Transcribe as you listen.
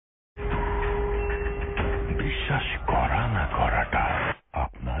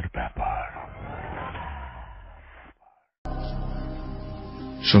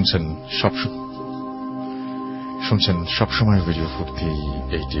শুনছেন সবসময় ভিডিও ফুর্তি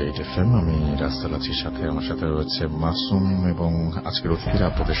 88 FM। আমি রাস্তাল আছি, সাথে আমার সাথে রয়েছে মাসুম এবং আজকের অতিথিরা।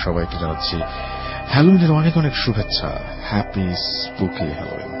 আপনাদের সবাইকে জানাচ্ছি হ্যালোউইনের অনেক অনেক শুভেচ্ছা, হ্যাপি স্পুকি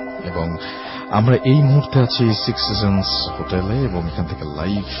হ্যালোউইন। এবং আমরা এই মুহূর্তে আছি সিক্স সিজনস হোটেলে এবং এখান থেকে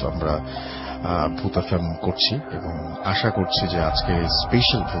লাইভ আমরা ভূত এফএম করছি এবং আশা করছি যে আজকে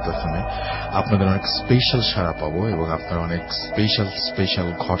স্পেশাল ভূত এফএমে আপনাদের অনেক স্পেশাল সাড়া পাবো এবং আপনারা অনেক স্পেশাল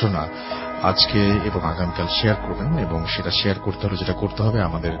ঘটনা আজকে এবং আগামীকাল শেয়ার করবেন। এবং সেটা শেয়ার করতে হলে যেটা করতে হবে,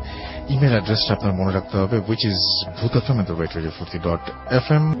 আমাদের ইমেল অ্যাড্রেসটা আপনার মনে রাখতে হবে, which is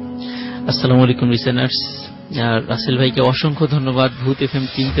bhootfm@radio40.fm। আসসালামু আলাইকুম লিসেনার্স। রাসেল ভাইকে অসংখ্য ধন্যবাদ, ভূত এফএম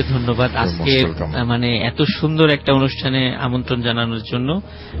টিমকে ধন্যবাদ আজকে মানে এত সুন্দর একটা অনুষ্ঠানে আমন্ত্রণ জানানোর জন্য।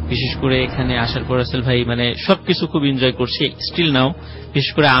 বিশেষ করে এখানে আসার পর রাসেল ভাই মানে সবকিছু খুব এনজয় করছি স্টিল নাও।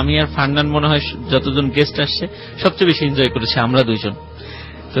 বিশেষ করে আমি আর ফান্নান মনে হয় যতজন গেস্ট আসছে সবচেয়ে বেশি এনজয় করেছি আমরা দুইজন।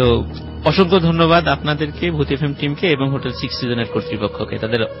 তো অসংখ্য ধন্যবাদ আপনাদেরকে, ভূত এফএম টিমকে এবং হোটেল সিক্স সিজনের কর্তৃপক্ষকে,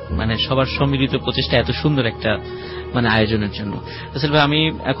 তাদের মানে সবার সম্মিলিত প্রচেষ্টা এত সুন্দর একটা মানে আয়োজনের জন্য। আসলে আমি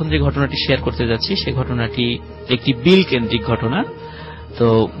এখন যে ঘটনাটি শেয়ার করতে যাচ্ছি সেই ঘটনাটি একটি বিল কেন্দ্রিক ঘটনা। তো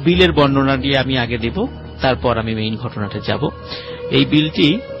বিলের বর্ণনা দিয়ে আমি আগে দেব, তারপর আমি মেইন ঘটনাতে যাব। এই বিলটি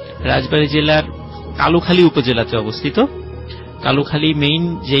রাজবাড়ী জেলার কালুখালী উপজেলাতে অবস্থিত। কালুখালী মেইন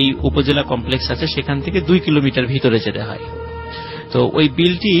যেই উপজেলা কমপ্লেক্স আছে সেখান থেকে 2 কিলোমিটার ভিতরে যেতে হয়। তো ওই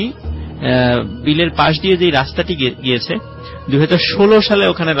বিলের পাশ দিয়ে যে রাস্তাটি গিয়েছে 2016 সালে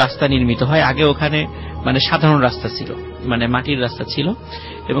ওখানে রাস্তা নির্মিত হয়। আগে ওখানে মানে সাধারণ রাস্তা ছিল, মানে মাটির রাস্তা ছিল।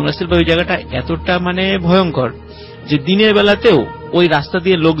 এবং রাসেল ভাই ওই জায়গাটা এতটা মানে ভয়ঙ্কর যে দিনের বেলাতেও ওই রাস্তা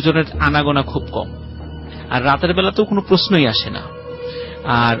দিয়ে লোকজনের আনাগোনা খুব কম, আর রাতের বেলাতেও কোনো প্রশ্নই আসে না।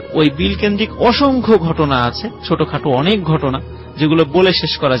 আর ওই বিল কেন্দ্রিক অসংখ্য ঘটনা আছে, ছোটখাটো অনেক ঘটনা যেগুলো বলে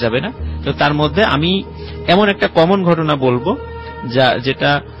শেষ করা যাবে না। তো তার মধ্যে আমি এমন একটা কমন ঘটনা বলবো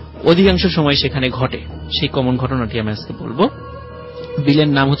যেটা অধিকাংশ সময় সেখানে ঘটে। সেই কমন ঘটনাটি আমি আজকে বলবো। বিলের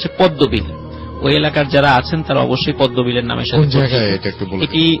নাম হচ্ছে পদ্মবিল। ওই এলাকার যারা আছেন তারা অবশ্যই পদ্মবিলের নামের সাথে।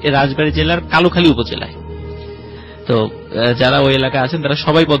 এটি রাজবাড়ী জেলার কালুখালী উপজেলায়। তো যারা ওই এলাকায় আছেন তারা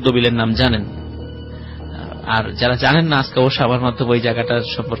সবাই পদ্মবিলের নাম জানেন, আর যারা জানেন না আজকে অবশ্যই আমার মাধ্যমে ওই জায়গাটা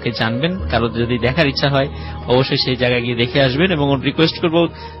সম্পর্কে জানবেন। কারো যদি দেখার ইচ্ছা হয় অবশ্যই সেই জায়গায় গিয়ে দেখে আসবেন এবং রিকোয়েস্ট করবো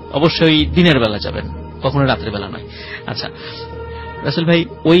অবশ্যই দিনের বেলা যাবেন, কখনো রাতের বেলা নয়। আচ্ছা রাসেল ভাই,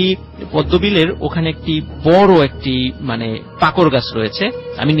 ওই পদ্মবিলের ওখানে একটি বড় একটি মানে পাকড় গাছ রয়েছে।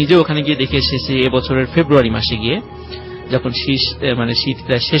 আমি নিজে ওখানে গিয়ে দেখে এসেছি এবছরের ফেব্রুয়ারি মাসে গিয়ে, যখন শীত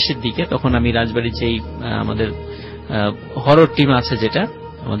প্রায় শেষের দিকে। তখন আমি রাজবাড়ির যেই আমাদের হরর টিম আছে, যেটা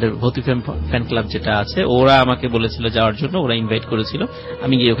আমাদের ভূত এফএম ফ্যান ক্লাব যেটা আছে, ওরা আমাকে বলেছিল যাওয়ার জন্য, ওরা ইনভাইট করেছিল।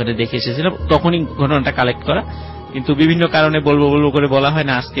 আমি গিয়ে ওখানে দেখে এসেছিলাম, তখনই ঘটনাটা কালেক্ট করা, কিন্তু বিভিন্ন কারণে বলবো করে বলা হয়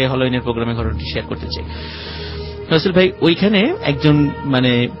না। আজকে হ্যালোউইনের প্রোগ্রামে ঘটনাটি শেয়ার করতে চাই। রাসেল ভাই, ওইখানে একজন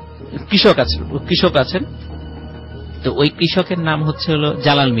মানে কৃষক আছেন। তো ওই কৃষকের নাম হচ্ছে হলো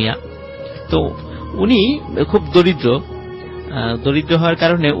জালাল মিয়া। তো উনি খুব দরিদ্র হওয়ার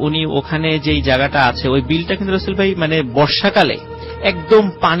কারণে উনি ওখানে যেই জায়গাটা আছে, ওই বিলটা কিন্তু রাসেল ভাই মানে বর্ষাকালে একদম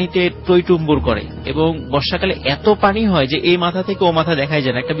পানিতে টইটুম্বুর করে এবং বর্ষাকালে এত পানি হয় যে এই মাথা থেকে ও মাথা দেখাই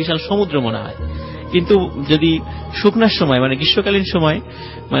যায় না, একটা বিশাল সমুদ্র মনে হয়। কিন্তু যদি শুকনার সময় মানে গ্রীষ্মকালীন সময়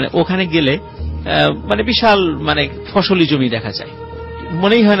মানে ওখানে গেলে মানে বিশাল মানে ফসলি জমি দেখা যায়,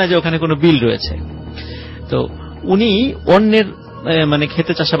 মনেই হয় না যে ওখানে কোনো বিল রয়েছে। তো উনি অন্যের মানে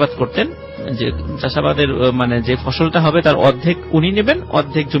খেতে চাষাবাদ করতেন, যে চাষাবাদের মানে যে ফসলটা হবে তার অর্ধেক উনি নেবেন,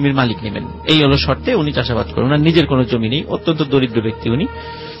 অর্ধেক জমির মালিক নেবেন, এই হলো শর্তে উনি চাষাবাদ করেন। ওনার নিজের কোনো জমি নেই, অত্যন্ত দরিদ্র ব্যক্তি উনি।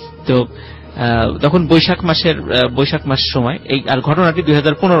 তো তখন বৈশাখ মাস সময় এই, আর ঘটনাটি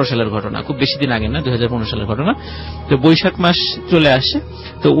 2015 সালের ঘটনা, খুব বেশি দিন আগে না, 2015 সালের ঘটনা। তো বৈশাখ মাস চলে আসে।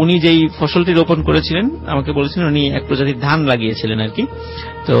 তো উনি যেই ফসলটি রোপণ করেছিলেন আমাকে বলেছিলেন উনি এক প্রজাতির ধান লাগিয়েছিলেন আর কি।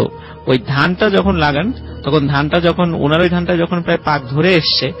 তো ওই ধানটা যখন লাগান, তখন ওনার ওই ধানটা যখন প্রায় পাক ধরে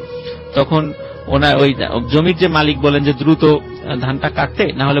এসছে, তখন ওনার ওই জমির যে মালিক বলেন যে দ্রুত ধানটা কাটতে,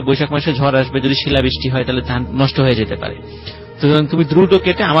 না হলে বৈশাখ মাসে ঝড় আসবে, যদি শিলাবৃষ্টি হয় তাহলে ধান নষ্ট হয়ে যেতে পারে। তুমি দ্রুত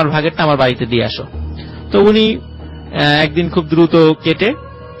কেটে আমার ভাগেরটা আমার বাড়িতে দিয়ে আসো। তো উনি একদিন খুব দ্রুত কেটে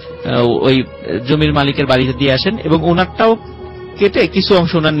ওই জমির মালিকের বাড়িতে দিয়ে আসেন এবং ওনারটাও কেটে কিছু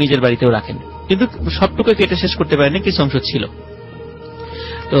অংশ ওনার নিজের বাড়িতেও রাখেন, কিন্তু সবটুকু কেটে শেষ করতে পারেনি, কিছু অংশ ছিল।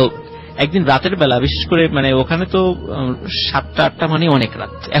 তো একদিন রাতের বেলা, বিশেষ করে মানে ওখানে তো 7টা-8টা মানে অনেক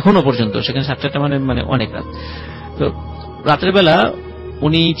রাত, এখনো পর্যন্ত সেখানে 7টা মানে অনেক রাত। তো রাতের বেলা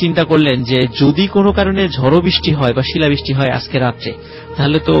উনি চিন্তা করলেন যে যদি কোনো কারণে ঝড়ো বৃষ্টি হয় বা শিলাবৃষ্টি হয় আজকে রাত্রে,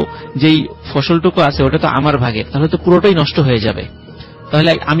 তাহলে তো যেই ফসলটুকু আছে ওটা তো আমার ভাগের, তাহলে তো পুরোটাই নষ্ট হয়ে যাবে, তাহলে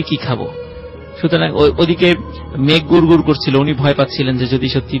আমি কি খাবো। সুতরাং ওদিকে মেঘ গুড়গুড় করছিল, উনি ভয় পাচ্ছিলেন যে যদি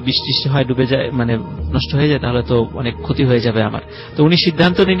সত্যি বৃষ্টি হয়, ডুবে যায়, মানে নষ্ট হয়ে যায়, তাহলে তো অনেক ক্ষতি হয়ে যাবে আমার। তো উনি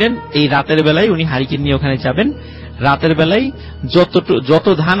সিদ্ধান্ত নিলেন এই রাতের বেলায় উনি হারিকেন নিয়ে ওখানে যাবেন, রাতের বেলায় যত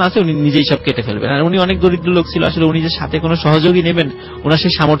ধান আছে উনি নিজেই সব কেটে ফেলবেন। আর উনি অনেক দরিদ্র লোক ছিল, আসলে উনি যে সাথে কোনো সহযোগী নেবেন ওনার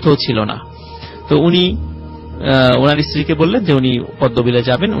সেই সামর্থ্যও ছিল না। তো উনি ওনার স্ত্রীকে বললেন যে উনি পদ্মবিলে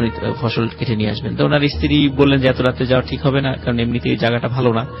যাবেন, উনি ফসল কেটে নিয়ে আসবেন। তো ওনার স্ত্রী বললেন যে এত রাতে যাওয়া ঠিক হবে না, কারণ এমনিতেই জায়গাটা ভালো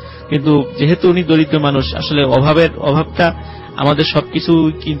না। কিন্তু যেহেতু উনি দরিদ্র মানুষ, আসলে অভাবটা আমাদের সবকিছু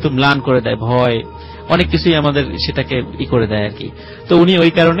কিন্তু ম্লান করে দেয়, ভয় অনেক কিছুই আমাদের সেটাকে করে দেয় আর কি। তো উনি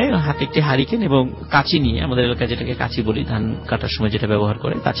ওই কারণে হাতে একটি হারিকেন এবং কাঁচি নিয়ে, আমাদের এলাকায় যেটাকে কাঁচি বলি, ধান কাটার সময় যেটা ব্যবহার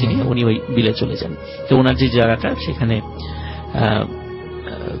করে, কাঁচি নিয়ে উনি ওই বিলে চলে যান। তো ওনার যে জায়গাটা সেখানে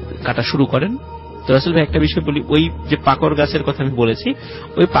কাটা শুরু করেন। তো রাসেল ভাই একটা বিষয় বলি, ওই যে পাকড় গাছের কথা আমি বলেছি,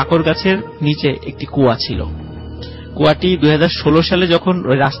 ওই পাকড় গাছের নিচে একটি কুয়া ছিল। কুয়াটি 2016 সালে যখন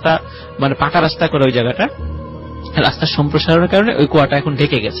ওই রাস্তা, মানে পাকা রাস্তা করে ওই জায়গাটা, রাস্তার সম্প্রসারণের কারণে ওই কুয়াটা এখন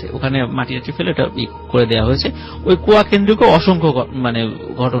ঢেকে গেছে, ওখানে মাটি টাটি ফেলে এটা করে দেওয়া হয়েছে। ওই কুয়া কেন্দ্রিক অসংখ্য মানে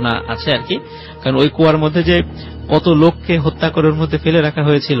ঘটনা আছে আর কি, কারণ ওই কুয়ার মধ্যে যে কত লোককে হত্যা করে ওর মধ্যে ফেলে রাখা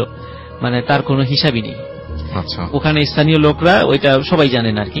হয়েছিল, মানে তার কোনো হিসাবই নেই। আচ্ছা, ওখানে স্থানীয় লোকরা ওইটা সবাই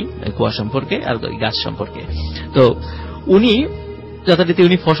জানেন আর কি, কুয়া সম্পর্কে আর ওই গাছ সম্পর্কে। তো উনি যথারীতি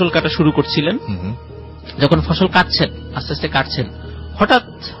উনি ফসল কাটা শুরু করছিলেন। যখন ফসল কাটছেন, আস্তে আস্তে কাটছেন, হঠাৎ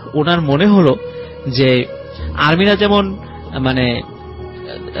ওনার মনে হলো যে আর্মিরা যেমন মানে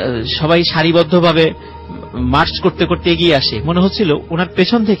সবাই সারিবদ্ধভাবে মার্চ করতে করতে এগিয়ে আসে, মনে হচ্ছিল ওনার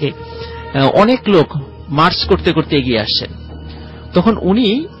পেছন থেকে অনেক লোক মার্চ করতে করতে এগিয়ে আসছেন। তখন উনি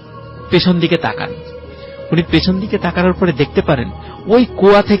পেছন দিকে তাকান। উনি পেছন দিকে তাকানোর পরে দেখতে পারেন ওই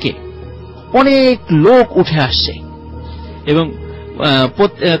কুয়া থেকে অনেক লোক উঠে আসছে এবং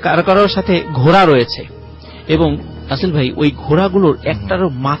কারো কারোর সাথে ঘোড়া রয়েছে। এবং রাসেল ভাই, ওই ঘোড়াগুলোর একটারও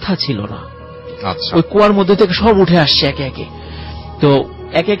মাথা ছিল না। ওই কুয়ার মধ্যে থেকে সব উঠে আসছে একে একে। তো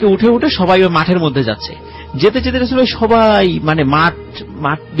একে একে উঠে উঠে সবাই ওই মাঠের মধ্যে যাচ্ছে। যেতে যেতে রাসেল ভাই সবাই, মানে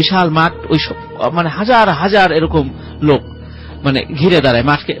মাঠ বিশাল মাঠ, ওই মানে হাজার হাজার এরকম লোক মানে ঘিরে দাঁড়ায়,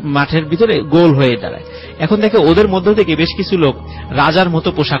 মাঠের ভিতরে গোল হয়ে দাঁড়ায়। এখন দেখে ওদের মধ্য থেকে বেশ কিছু লোক রাজার মতো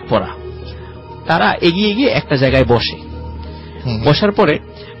পোশাক পরা, তারা এগিয়ে গিয়ে একটা জায়গায় বসে। বসার পরে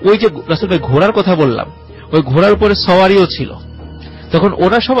ওই যে রাসেল ভাই ঘোড়ার কথা বললাম, ওই ঘোড়ার উপরে সওয়ারিও ছিল। তখন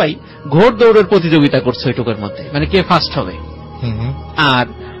ওরা সবাই ঘোড় দৌড়ের প্রতিযোগিতা করছে ওইটুকুর মধ্যে, মানে কে ফার্স্ট হবে। আর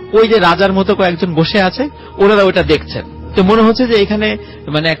ওই যে রাজার মতো কয়েকজন বসে আছে, ওনারা ওইটা দেখছেন। তো মনে হচ্ছে যে এখানে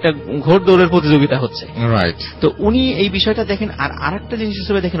মানে একটা ঘোড় দৌড়ের প্রতিযোগিতা হচ্ছে। তো উনি এই বিষয়টা দেখেন। আর আরেকটা জিনিস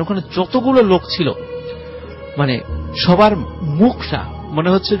হিসেবে দেখেন, ওখানে যতগুলো লোক ছিল, মানে সবার মুখটা মনে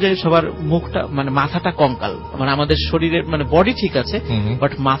হচ্ছে যে সবার মুখটা, মানে মাথাটা কঙ্কাল, মানে আমাদের শরীরের মানে বডি ঠিক আছে,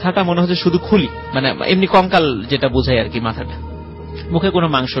 বাট মাথাটা মনে হচ্ছে শুধু খুলি, মানে এমনি কঙ্কাল যেটা বোঝায় আর কি, মাথাটা, মুখে কোনো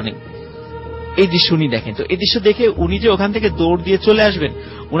মাংস নেই। এই দৃশ্য উনি দেখেন। তো এই দৃশ্য দেখে উনি যে ওখান থেকে দৌড় দিয়ে চলে আসবেন,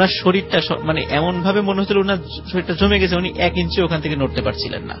 ওনার শরীরটা মানে এমন ভাবে মনে হচ্ছিল ওনার শরীরটা জমে গেছে, উনি 1 ইঞ্চি ওখান থেকে নড়তে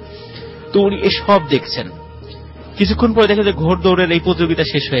পারছিলেন না। তো উনি এসব দেখছেন। কিছুক্ষণ পরে দেখে যে ঘোড় দৌড়ের এই প্রতিযোগিতা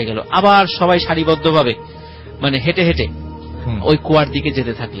শেষ হয়ে গেল। আবার সবাই সারিবদ্ধভাবে মানে হেঁটে হেঁটে ওই কুয়ার দিকে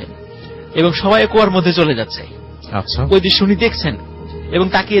যেতে থাকলেন এবং সবাই কুয়ার মধ্যে চলে যাচ্ছে। ওই দৃশ্য উনি দেখছেন এবং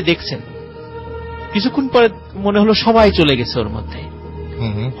তাকিয়ে দেখছেন। কিছুক্ষণ পরে মনে হলো সবাই চলে গেছে ওর মধ্যে।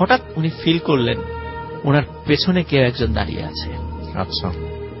 হঠাৎ উনি ফিল করলেন ওনার পেছনে কেউ একজন দাঁড়িয়ে আছে। আচ্ছা,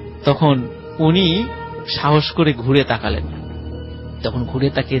 তখন উনি সাহস করে ঘুরে তাকালেন। তখন ঘুরে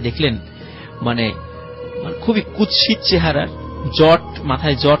তাকিয়ে দেখলেন মানে খুবই কুৎসিত চেহারার, জট,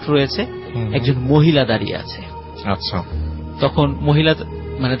 মাথায় জট রয়েছে, একজন মহিলা দাঁড়িয়ে আছে। আচ্ছা, তখন মহিলা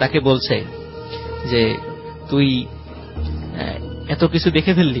মানে তাকে বলছে যে তুই এত কিছু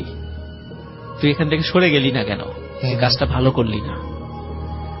দেখে ফেললি, তুই এখান থেকে সরে গেলি না কেন, কাজটা ভালো করলি না।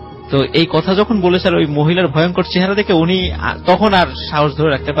 তো এই কথা যখন বলেছে, আর ওই মহিলার ভয়ঙ্কর চেহারা দেখে উনি তখন আর সাহস ধরে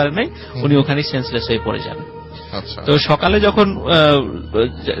রাখতে পারেন নাই, উনি ওখানে সেন্সলেস হয়ে পড়ে যান। তো সকালে যখন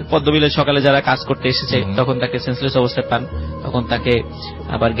পদ্মবিলের সকালে যারা কাজ করতে এসেছে তখন তাকে সেন্সলেস অবস্থায় পান, তখন তাকে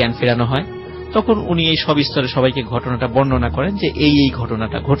আবার জ্ঞান ফেরানো হয়। তখন উনি এই সব স্তরে সবাইকে ঘটনাটা বর্ণনা করেন যে এই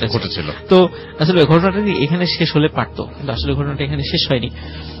ঘটনাটা ঘটেছিল। তো আসলে ঘটনাটা এখানে শেষ হলে পারত, কিন্তু আসলে ঘটনাটা এখানে শেষ হয়নি,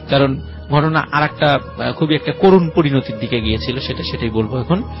 কারণ ঘটনা আর একটা খুবই একটা করুণ পরিণতির দিকে গিয়েছিল, সেটাই বলবো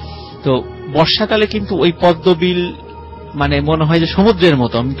এখন। তো বর্ষাকালে কিন্তু ওই পদ্মবিল মানে মনে হয় যে সমুদ্রের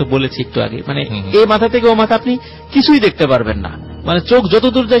মতো, আমি তো বলেছি একটু আগে, মানে এই মাথা থেকে ও মাথা আপনি কিছুই দেখতে পারবেন না, মানে চোখ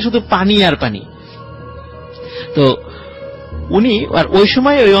যতদূর যায় শুধু পানি আর পানি। তো উনি আর ওই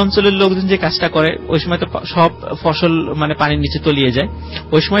সময় ওই অঞ্চলের লোকজন যে কাজটা করে, ওই সময় তো সব ফসল মানে পানির নিচে তলিয়ে যায়,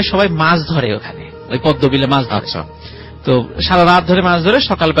 ওই সময় সবাই মাছ ধরে ওখানে ওই পদ্মবিলে মাছ ধরে। তো সারা রাত ধরে মাছ ধরে,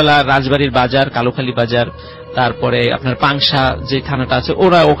 সকালবেলা রাজবাড়ির বাজার, কালুখালী বাজার, তারপরে আপনার পাংশা যে থানাটা আছে,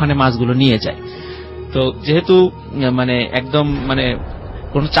 ওরা ওখানে মাছগুলো নিয়ে যায়। তো যেহেতু মানে একদম মানে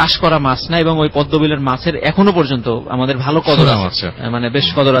কোন চাষ করা মাছ না, এবং ওই পদ্মবিলের মাছের এখনো পর্যন্ত আমাদের ভালো কদর আছে, মানে বেশ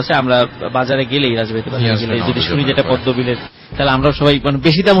কদর আছে। আমরা বাজারে গেলেই, রাজবাড়িতে বাজারে গেলে যদি শুনি যেটা পদ্মবিলের, তাহলে আমরা সবাই মানে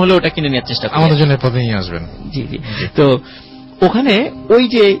বেশি দাম হলে ওটা কিনে নেওয়ার চেষ্টা করি, আমাদের জন্য পদ্মে নিয়ে আসবেন। জি জি। তো ওখানে ওই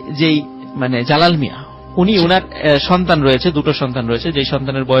যেই মানে জালাল মিয়া, উনি ওনার সন্তান রয়েছে, দুটো সন্তান রয়েছে, যে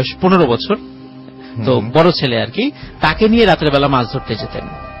সন্তানের বয়স 15 বছর, তো বড় ছেলে আর কি, তাকে নিয়ে রাতের বেলা মাছ ধরতে যেতেন।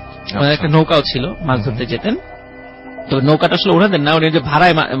 ওনার একটা নৌকাও ছিল, মাছ ধরতে যেতেন। তো নৌকাটা আসলে ওনাদের না, উনি যে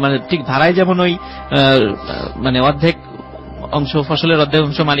ভাড়ায়, মানে ঠিক ভাড়ায় যেমন ওই মানে অর্ধেক অংশ ফসলের, অর্ধেক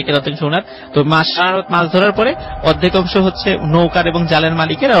অংশ মালিকের, অর্ধেক অংশ ওনার। তো মাছ ধরার পরে অর্ধেক অংশ হচ্ছে নৌকার এবং জালের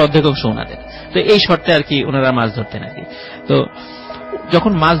মালিকের, আর অর্ধেক অংশ ওনাদের। তো এই শর্তে আর কি ওনারা মাছ ধরতেন আর কি। তো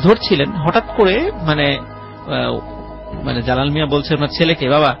যখন মাছ ধরছিলেন, হঠাৎ করে মানে জালাল মিয়া বলছে ওনার ছেলেকে,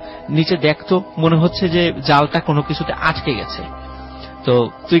 বাবা নিচে দেখতো, মনে হচ্ছে যে জালটা কোনো কিছুতে আটকে গেছে, তো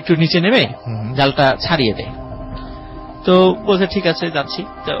তুই একটু নিচে নেমে জালটা ছাড়িয়ে দে। তো বলছে ঠিক আছে যাচ্ছি।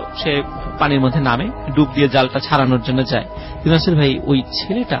 তো সে পানির মধ্যে নামে, ডুব দিয়ে জালটা ছাড়ানোর জন্য যায়। কিন্তু আসলে ভাই ওই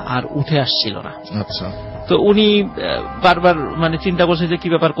ছেলেটা আর উঠে আসছিল না। আচ্ছা। তো উনি বারবার মানে চিন্তা করছে যে কি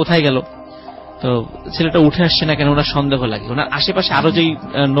ব্যাপার, কোথায় গেল। তো ছেলেটা উঠে আসছে না কেন, ওনার সন্দেহ লাগে। ওনার আশেপাশে আরো যেই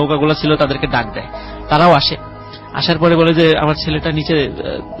নৌকাগুলো ছিল তাদেরকে ডাক দেয়, তারাও আসে। আসার পরে বলে যে আমার ছেলেটা নিচে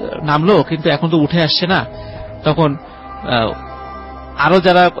নামলো, কিন্তু এখন তো উঠে আসছে না। তখন আরো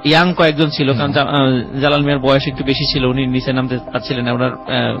যারা ইয়াং কয়েকজন ছিল, কারণ জালাল মিয়ার বয়স একটু বেশি ছিল, উনি নিচে নামতে পারছিলেন না। ওনার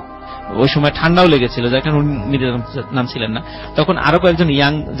ওই সময় ঠান্ডাও লেগেছিল, যার কারণে উনি নিচে নামছিলেন না। তখন আরো কয়েকজন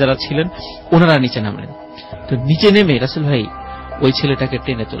ইয়াং যারা ছিলেন, ওনারা নিচে নামলেন। তো নিচে নেমে রাসেল ভাই ওই ছেলেটাকে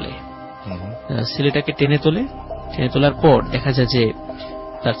টেনে তোলে। টেনে তোলার পর দেখা যায় যে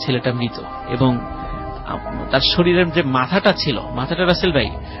তার ছেলেটা মৃত, এবং তার শরীরের যে মাথাটা ছিল, মাথাটা রাসেল ভাই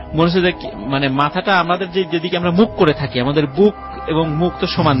মনে হচ্ছে যে মানে মাথাটা আমাদের যেদিকে আমরা মুখ করে থাকি, আমাদের বুক এবং মুখ তো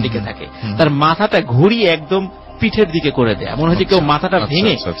সমান দিকে থাকে, তার মাথাটা ঘুরিয়ে একদম পিঠের দিকে করে দেয়া, মনে হচ্ছে কেউ মাথাটা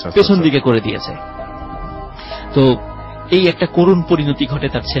ভেঙে পেছন দিকে করে দিয়েছে। তো এই একটা করুণ পরিণতি ঘটে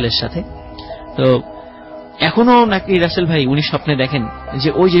তার ছেলের সাথে। তো এখনো নাকি রাসেল ভাই উনি স্বপ্নে দেখেন যে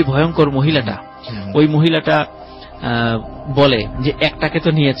ওই যে ভয়ঙ্কর মহিলাটা, ওই মহিলাটা বলে যে একটাকে তো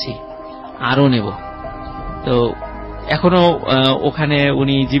নিয়েছি, আরো নেব। তো এখনো ওখানে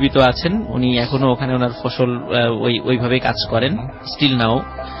উনি জীবিত আছেন, উনি এখনো ওখানে ওনার ফসল ওইভাবে কাজ করেন স্টিল নাও।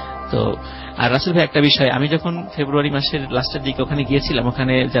 তো আর রাসেল ভাই একটা বিষয়, আমি যখন ফেব্রুয়ারি মাসের লাস্টের দিকে ওখানে গিয়েছিলাম,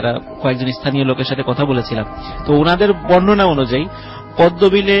 ওখানে যারা কয়েকজন স্থানীয় লোকের সাথে কথা বলেছিলাম, তো ওনাদের বর্ণনা অনুযায়ী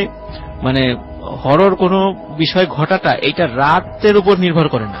পদ্মবিলে মানে হরর কোন বিষয় ঘটাটা এইটা রাতের উপর নির্ভর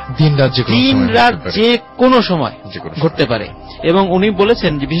করে না, দিন রাত যে কোনো সময় ঘটতে পারে। এবং উনি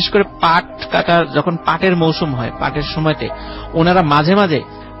বলেছেন যে বিশেষ করে পাট কাটার, যখন পাটের মৌসুম হয়, পাটের সময়তে ওনারা মাঝে মাঝে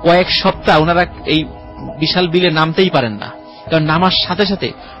কয়েক সপ্তাহ ওনারা এই বিশাল বিলে নামতেই পারেন না, কারণ নামার সাথে সাথে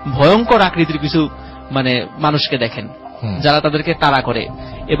ভয়ঙ্কর আকৃতির কিছু মানে মানুষকে দেখেন যারা তাদেরকে তাড়া করে।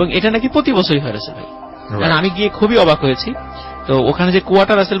 এবং এটা নাকি প্রতি বছরই হয় রাসেল ভাই, কারণ আমি গিয়ে খুবই অবাক হয়েছি। তো ওখানে যে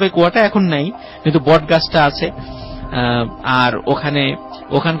কুয়াটা রাসেল ভাই, কুয়াটা এখন নাই, কিন্তু বট গাছটা আছে। আর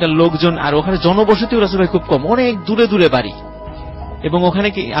ওখানকার লোকজন, আর ওখানে জনবসতিও রাসেল ভাই খুব কম, অনেক দূরে দূরে বাড়ি। এবং ওখানে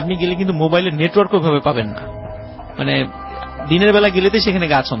আপনি গেলে কিন্তু মোবাইলের নেটওয়ার্ক ওইভাবে পাবেন না, মানে দিনের বেলা গেলেতেই সেখানে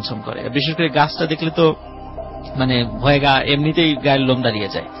গা ছমছম করে। বিশেষ করে গাছটা দেখলে তো মানে ভয়ে এমনিতেই গায়ের লোম দাঁড়িয়ে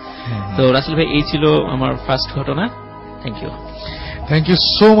যায়। তো রাসেল ভাই এই ছিল আমার ফার্স্ট ঘটনা। থ্যাংক ইউ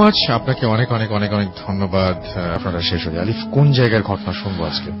সো মাচ, আপনাকে অনেক অনেক অনেক অনেক ধন্যবাদ। আপনারা শেষ হয়ে আলিফ কোন জায়গার ঘটনা শুনবো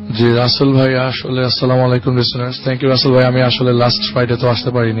আজকে? জি রাসেল ভাই, আসলে আসসালামু আলাইকুম লিসেনার্স। থ্যাংক ইউ রাসেল ভাই। আমি আসলে লাস্ট ফ্রাইডে তো আসতে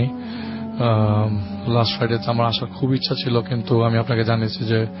পারিনি। লাস্ট ফ্রাইডেতে আমার আসার খুব ইচ্ছা ছিল, কিন্তু আমি আপনাকে জানিয়েছি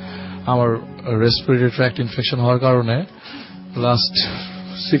যে আমার রেসপিরেটরি ট্র্যাক্ট ইনফেকশন হওয়ার কারণে লাস্ট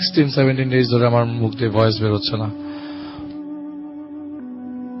 16-17 ডেজ ধরে আমার মুখ দিয়ে ভয়েস বের হচ্ছে না,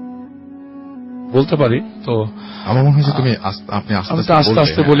 বলতে পারি। তো আমার মনে হচ্ছে আপনি আস্তে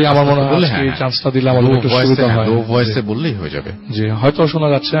আস্তে বলি, আমার মনে হয় এই চান্সটা দিলে আমার একটু সুবিধা হয়। লো ভয়েসে বললেই হয়ে যাবে। জি, হয়তো শোনা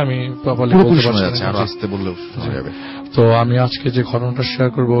যাচ্ছে, আমি প্রপারলি বলতে পারছি না, আর আস্তে বললেও শোনা যাবে। তো আমি আজকে যে ঘটনাটা শেয়ার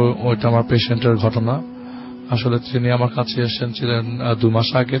করব ওইটা আমার পেশেন্টের ঘটনা। আসলে তিনি আমার কাছে এসেছিলেন 2 মাস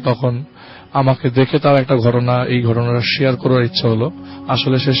আগে। তখন আমাকে দেখে তার একটা ঘটনা, এই ঘটনাটা শেয়ার করার ইচ্ছা হলো।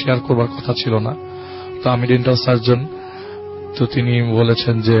 আসলে সে শেয়ার করবার কথা ছিল না। তো আমি ডেন্টাল সার্জন, তো তিনি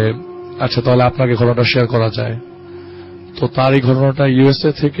বলেছেন যে আচ্ছা তাহলে আপনাকে ঘটনাটা শেয়ার করা যায়। তো তার এই ঘটনাটা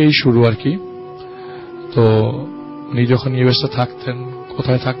ইউএসএ থেকেই শুরু আর কি। তো উনি যখন ইউএসএ থাকতেন,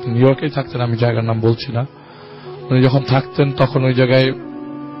 কোথায় থাকতেন, নিউ ইয়র্কেই থাকতেন, আমি জায়গার নাম বলছি না। উনি যখন থাকতেন তখন ওই জায়গায়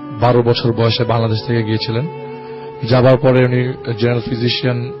 12 বছর বয়সে বাংলাদেশ থেকে গিয়েছিলেন। যাবার পরে উনি general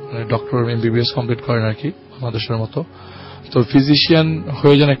physician, doctor MBBS complete করেন আর কি, বাংলাদেশের মতো। তো ফিজিশিয়ান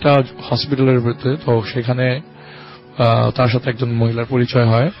হয়ে যান একটা হসপিটালের ভিতরে। তো সেখানে তার সাথে একজন মহিলার পরিচয়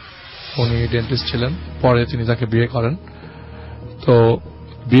হয়। উনি ডেন্টিস্ট ছিলেন, পরে তিনি তাকে বিয়ে করেন। তো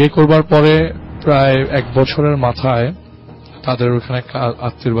বিয়ে করবার পরে প্রায় 1 বছরের মাথায় তাদের ওখানে একটা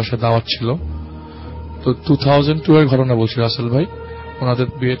আত্মীয়ের বাসায় দাওয়াত ছিল। তো 2002 এর ঘটনা বলছি রাসেল ভাই, ওনাদের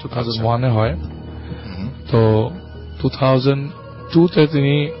বিয়ে 2001 হয়। তো 2002-তে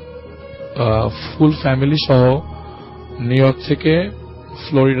তিনি ফুল ফ্যামিলি সহ নিউ ইয়র্ক থেকে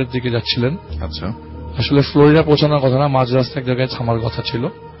ফ্লোরিডার দিকে যাচ্ছিলেন। আচ্ছা, আসলে ফ্লোরিডা পৌঁছানোর কথা না, মাঝ রাস্তা এক জায়গায় থামার কথা ছিল,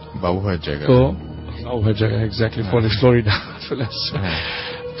 বাবু ভাইয়ের জায়গা। তো বাবু ভাইয়ের জায়গা এক্স্যাক্টলি, পরে ফ্লোরিডা চলে আসছে।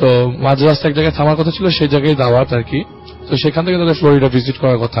 তো মাঝ রাস্তা এক জায়গায় থামার কথা ছিল, সেই জায়গায় দাওয়াত আর কি। তো সেখান থেকে তাদের ফ্লোরিডা ভিজিট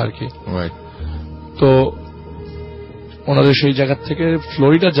করার কথা আর কি। তো ওনাদের সেই জায়গা থেকে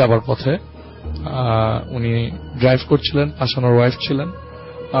ফ্লোরিডা যাবার পথে উনি ড্রাইভ করছিলেন, পাশে ওনার ওয়াইফ ছিলেন,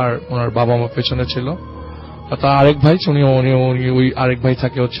 আর ওনার বাবা মা পেছনে ছিল। তার আরেক ভাই, উনি ওই আরেক ভাই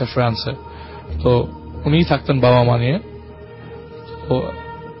থাকে হচ্ছে ফ্রান্সে। তো উনিই থাকতেন বাবা মা নিয়ে। তো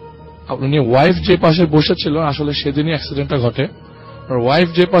উনি ওয়াইফ যে পাশে বসেছিল, আসলে সেদিনই অ্যাক্সিডেন্টটা ঘটে। আর ওয়াইফ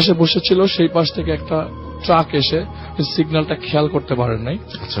যে পাশে বসেছিল সেই পাশ থেকে একটা ট্রাক এসে সিগন্যালটা খেয়াল করতে পারেন নাই,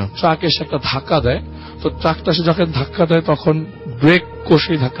 ট্রাক এসে একটা ধাক্কা দেয়। তো ট্রাকটা এসে যখন ধাক্কা দেয় তখন ব্রেক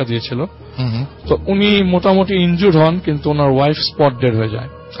কষেই ধাক্কা দিয়েছিল। তো উনি মোটামুটি ইনজুর্ড হন, কিন্তু ওনার ওয়াইফ স্পট ডেড হয়ে যায়।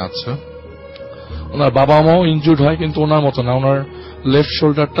 আচ্ছা, ওনার বাবা মাও ইনজুর্ড হয়, কিন্তু ওনার মতো না, ওনার লেফট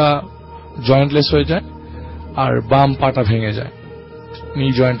শোল্ডারটা জয়েন্টলেস হয়ে যায় আর বাম পাটা ভেঙে যায়, নি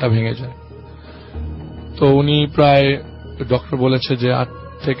জয়েন্টটা ভেঙে যায়। তো উনি প্রায়, ডক্টর বলেছে যে 8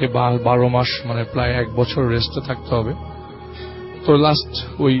 থেকে 12 মাস, মানে প্রায় 1 বছর রেস্টে থাকতে হবে। তো লাস্ট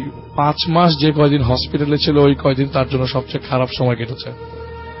ওই 5 মাস যে কয়দিন হসপিটালে ছিল, ওই কয়দিন তার জন্য সবচেয়ে খারাপ সময় কেটেছে।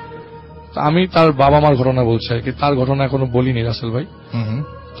 আমি তার বাবা মার ঘটনা বলছি আর কি, তার ঘটনা এখনো বলিনি রাসেল ভাই।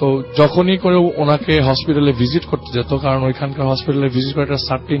 তো যখনই করে ওনাকে হসপিটালে ভিজিট করতে যেত, কারণ ওইখানকার হসপিটালে ভিজিট করার একটা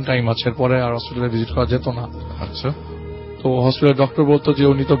সার্টিন টাইম আছে, এরপরে আর হসপিটালে ভিজিট করা যেত না। আচ্ছা, তো হসপিটালের ডক্টর বলতো যে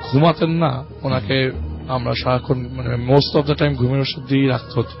উনি তো ঘুমাতেন না, ওনাকে আমরা সারাক্ষণ, মানে মোস্ট অফ দ্য টাইম ঘুমের ওষুধ দিয়েই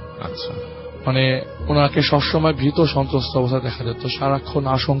রাখতে হতো। আচ্ছা, মানে ওনাকে সবসময় ভীত সন্ত্রস্ত অবস্থায় দেখা যেত, সারাক্ষণ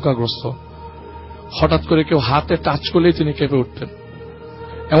আশঙ্কাগ্রস্ত। হঠাৎ করে কেউ হাতে টাচ করলেই তিনি কেঁপে উঠতেন,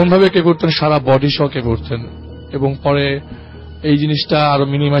 এমন ভাবে কেঁপে উঠতেন, সারা বডি সহ কেঁপে উঠতেন। এবং পরে এই জিনিসটা আরো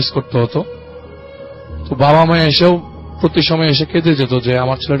মিনিমাইজ করতে হতো। তো বাবা মা এসেও প্রতি সময় এসে কেঁদে যেত যে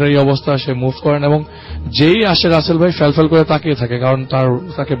আমার ছেলেটার এই অবস্থা, সে মুভ করেন। এবং যেই আসে রাসেল ভাই ফেল করে তাকিয়ে থাকে, কারণ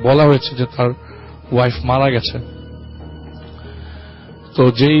তাকে বলা হয়েছে যে তার ওয়াইফ মারা গেছে। তো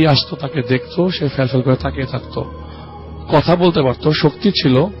যেই আসতো তাকে দেখতো, সে ফেল করে তাকিয়ে থাকতো। কথা বলতে পারতো, শক্তি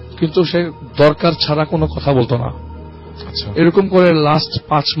ছিল, কিন্তু সে দরকার ছাড়া কোনো কথা বলতো না। এরকম করে লাস্ট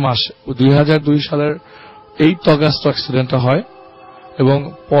 5 মাস, 2002 সালের 8 অগাস্ট অ্যাক্সিডেন্টটা হয়, এবং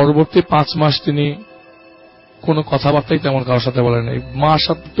পরবর্তী 5 মাস তিনি কোনো কথাবার্তাই তেমন কারোর সাথে বলেন নাই। মার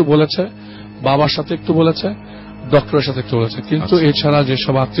সাথে একটু বলেছে, বাবার সাথে একটু বলেছে, ডক্টরের সাথে একটু বলেছে, কিন্তু এছাড়া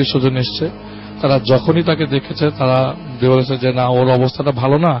যেসব আত্মীয় স্বজন এসছে তারা যখনই তাকে দেখেছে তারা বলেছে যে না, ওর অবস্থাটা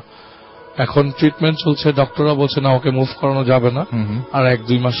ভালো না, এখন ট্রিটমেন্ট চলছে, ডক্টররা বলছে না, ওকে মুভ করানো যাবে না, আর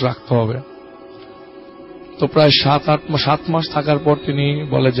 1-2 মাস রাখতে হবে। তো প্রায় 7 মাস থাকার পর তিনি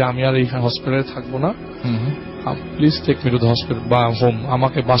বলে যে আমি আর এইখানে হসপিটালে থাকবো না, please take me to the hospital বা হোম,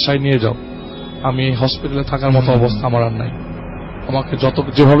 আমাকে বাসায় নিয়ে যাও, আমি হসপিটালে থাকার মতো অবস্থা আমার আর নাই, আমাকে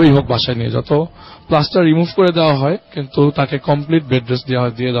যেভাবেই হোক বাসায় নিয়ে যাও। তো প্লাস্টার রিমুভ করে দেওয়া হয়, কিন্তু তাকে কমপ্লিট বেড রেস্ট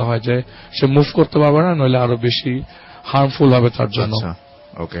দিয়ে দেওয়া হয় যে সে মুভ করতে পারবে না, নইলে আরো বেশি হার্মফুল হবে তার জন্য।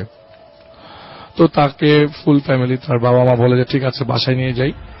 ওকে, তো তাকে ফুল ফ্যামিলি, তার বাবা মা বলে যে ঠিক আছে বাসায় নিয়ে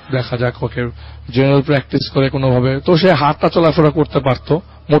যাই, দেখা যাক, ওকে জেনারেল প্র্যাকটিস করে কোনোভাবে। তো সে হাঁটা চলাফেরা করতে পারতো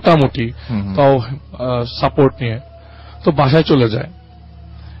মোটামুটি, তাও সাপোর্ট নিয়ে। তো বাসায় চলে যায়।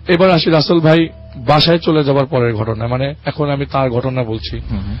 এবার আসি রাসেল ভাই বাসায় চলে যাবার পরের ঘটনা, মানে এখন আমি তার ঘটনা বলছি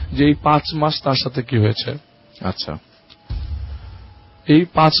যে এই 5 মাস তার সাথে কি হয়েছে। আচ্ছা, এই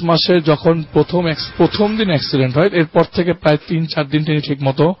 5 মাসে যখন প্রথম দিন অ্যাক্সিডেন্ট হয়, এরপর থেকে প্রায় 3-4 দিন তিনি ঠিক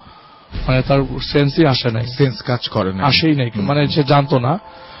মতো, মানে তার সেন্সই আসে নাই, সেন্স কাজ করে না, আসেই নাই, মানে সে জানতো না।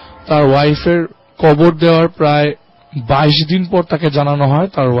 তার ওয়াইফের কবর দেওয়ার প্রায় 22 দিন পর তাকে জানানো হয়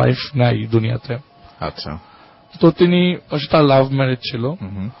তার ওয়াইফ নাই দুনিয়াতে। আচ্ছা, তো তিনি, তার লাভ ম্যারেজ ছিল,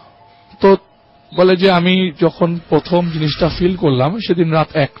 তো বলে যে আমি যখন প্রথম জিনিসটা ফিল করলাম সেদিন রাত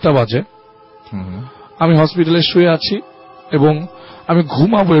 1টা বাজে, আমি হসপিটালে শুয়ে আছি এবং আমি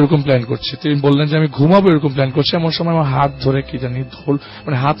ঘুমাবো এরকম প্ল্যান করছি। তিনি বললেন যে আমি ঘুমাবো এরকম প্ল্যান করছি, এমন সময় আমার হাত ধরে কি জানি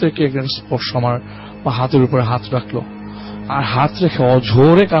মানে হাতে কি একজন স্পর্শ আমার বা হাতের উপরে হাত রাখলো, আর হাত রেখে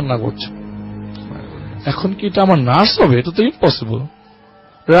অঝোরে কান্না করছে। এখন কি এটা আমার নার্স হবে? এটা তো ইম্পসিবল।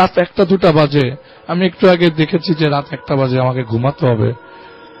 রাত 1টা-2টা বাজে, আমি একটু আগে দেখেছি যে রাত 1টা বাজে আমাকে ঘুমাতে হবে,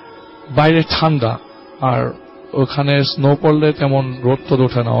 বাইরে ঠান্ডা, আর ওখানে স্নো পড়লে তেমন রোদ তো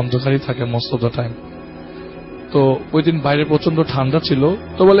ওঠে না, অন্ধকারই থাকে মোস্ট অফ দ্য টাইম। তো ওই দিন বাইরে প্রচন্ড ঠান্ডা ছিল,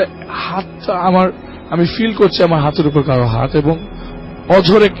 তো বলে হাতটা আমার, আমি ফিল করছি আমার হাতের উপর কারো হাত এবং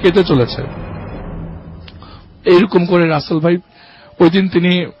অঝরে কেটে চলেছে। এইরকম করে রাসেল ভাই ওই দিন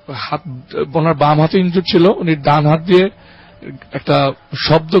তিনি হাত, ওনার বাম হাতে ইনজুর ছিল, উনি ডান হাত দিয়ে একটা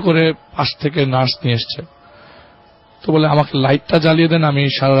শব্দ করে পাশ থেকে নার্স নিয়ে এসছে। তো বলে আমাকে লাইটটা জ্বালিয়ে দেন, আমি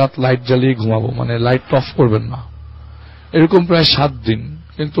সারা রাত লাইট জ্বালিয়ে ঘুমাবো, মানে লাইট অফ করবেন না। এরকম প্রায় 7 দিন,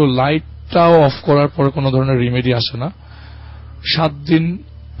 কিন্তু লাইটটাও অফ করার পরে কোনো ধরনের রিমেডি আসে না। 7 দিন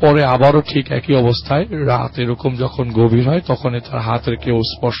পরে আবারও ঠিক একই অবস্থায়, রাত এরকম যখন গভীর হয় তখনই তার হাতের কেউ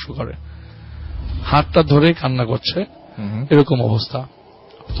স্পর্শ করে, হাতটা ধরে কান্না করছে, এরকম অবস্থা।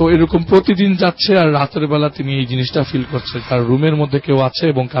 তো এরকম প্রতিদিন যাচ্ছে, আর রাতের বেলা তিনি এই জিনিসটা ফিল করছে, তার রুমের মধ্যে কেউ আছে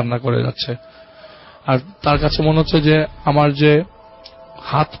এবং কান্না করে যাচ্ছে। আর তার কাছে মনে হচ্ছে যে আমার যে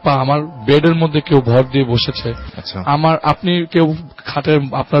হাত পা, আমার বেডের মধ্যে কেউ ভর দিয়ে বসেছে। আমার, আপনি কেউ খাটের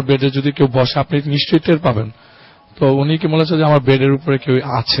আপনার বেডে যদি কেউ বসে আপনি নিশ্চয়ই টের পাবেন। তো উনি কি বলেছে যে আমার বেডের উপরে কেউ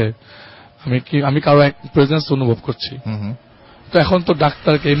আছে, আমি কারো এক প্রেজেন্স অনুভব করছি। তো এখন তো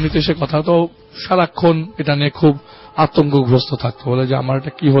ডাক্তারকে এমনিতে সে কথা, তো সারাক্ষণ এটা নিয়ে খুব আতঙ্কগ্রস্ত থাকতো, বলে যে আমার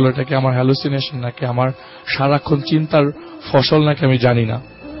এটা কি হলো, এটা কি আমার হ্যালুসিনেশন নাকি আমার সারাক্ষণ চিন্তার ফসল নাকি আমি জানি না।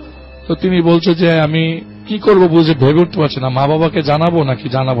 তো তিনি বলছে যে আমি কি করব বুঝে ভেবে উঠতে পারছি না, মা বাবাকে জানাবো নাকি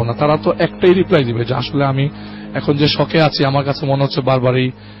জানাবো না। তারা তো একটাই রিপ্লাই দিবে যে আসলে আমি এখন যে শকে আছি, আমার কাছে মনে হচ্ছে বারবার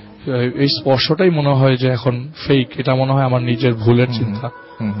এই স্পর্শটাই মনে হয় যে এখন ফেক, এটা মনে হয় আমার নিজের ভুলের চিন্তা।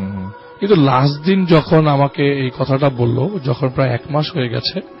 কিন্তু লাস্ট দিন যখন আমাকে এই কথাটা বললো, যখন প্রায় 1 মাস হয়ে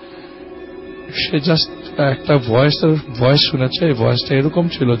গেছে, সে জাস্ট একটা ভয়েস শুনেছে। এই ভয়েসটা এরকম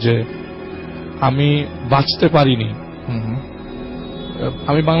ছিল যে আমি বাঁচতে পারিনি।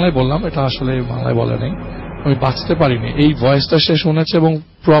 আমি বাংলায় বললাম, এটা আসলে বাংলায় বলে নাই, আমি বাঁচতে পারিনি। এই ভয়েসটা সে শুনেছে এবং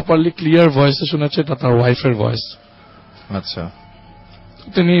প্রপারলি ক্লিয়ার ভয়েসে শুনেছে, এটা তার ওয়াইফের ভয়েস। আচ্ছা,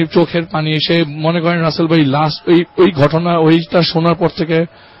 তিনি চোখের পানি এসে মনে করেন রাসেল ভাই লাস্ট ওই ঘটনা, ওইটা শোনার পর থেকে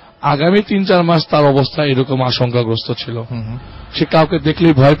আগামী 3-4 মাস তার অবস্থা এরকম আশঙ্কাগ্রস্ত ছিল। সে কাউকে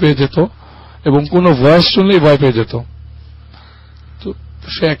দেখলেই ভয় পেয়ে যেত এবং কোন ভয়েস শুনলেই ভয় পেয়ে যেত। তো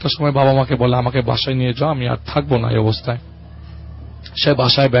সে একটা সময় বাবা মাকে বলে আমাকে বাসায় নিয়ে যাও, আমি আর থাকবো না এই অবস্থায়। সে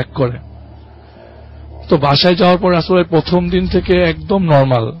বাসায় ব্যাক করে। তো বাসায় যাওয়ার পর আসলে প্রথম দিন থেকে একদম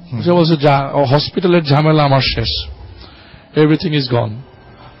নর্মাল, সে বলছে যা হসপিটালের ঝামেলা আমার শেষ, এভরিথিং ইজ গন,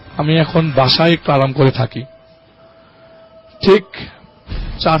 আমি এখন বাসায় একটু আরাম করে থাকি। ঠিক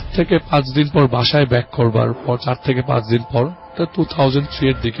 4 থেকে 5 দিন পর বাসায় ব্যাক করবার পর, 4 থেকে 5 দিন পর, 2003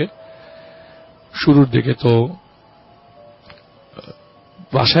 এর দিকে, শুরুর দিকে, তো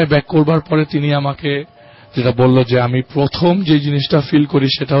বাসায় ব্যাক করবার পরে তিনি আমাকে যেটা বলল যে আমি প্রথম যে জিনিসটা ফিল করি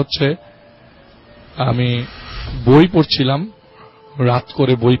সেটা হচ্ছে আমি বই পড়ছিলাম, রাত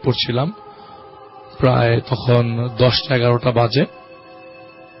করে বই পড়ছিলাম, প্রায় তখন 10টা-11টা বাজে।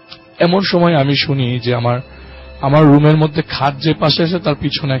 এমন সময় আমি শুনি যে আমার রুমের মধ্যে খাট যে পাশে আছে তার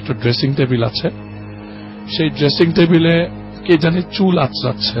পিছনে একটা ড্রেসিং টেবিল আছে, সেই ড্রেসিং টেবিলে কে জানি চুল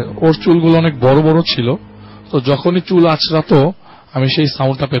আঁচড়াচ্ছে। ওর চুলগুলো অনেক বড় বড় ছিল, তো যখনই চুল আঁচড়াতো আমি সেই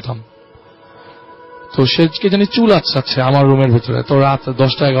সাউন্ডটা পেতাম। তো সে কে জানি চুল আঁচড়াচ্ছে আমার রুমের ভিতরে। তো রাত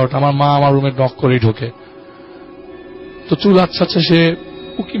 10টা-11টা, আমার মা আমার রুমে নক করেই ঢোকে। তো চুল আঁচড়াচ্ছে, সে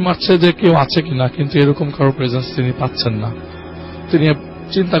উকি মারছে যে কেউ আছে কিনা, কিন্তু এরকম কারো প্রেজেন্স তিনি পাচ্ছেন না। তিনি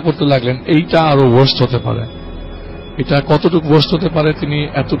চিন্তা করতে লাগলেন এইটা আরো ওয়ার্স্ট হতে পারে, এটা কতটুকু ওয়ার্স্ট হতে পারে তিনি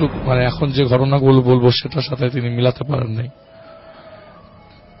এতটুকু, মানে এখন যে ঘটনাগুলো বলবো সেটার সাথে তিনি মিলাতে পারেন নাই।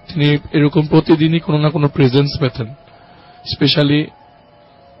 তিনি এরকম প্রতিদিনই কোনো না কোনো প্রেজেন্স পেতেন, স্পেশালি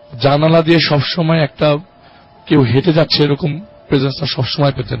জানালা দিয়ে সবসময় একটা কেউ হেঁটে যাচ্ছে এরকম প্রেজেন্সটা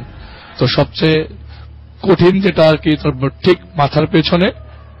সবসময় পেতেন। তো সবচেয়ে কঠিন যেটা আর কি, তার ঠিক মাথার পেছনে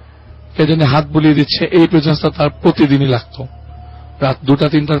কে জানি হাত বুলিয়ে দিচ্ছে, এই প্রেজেন্সটা তার প্রতিদিনই লাগতো। রাত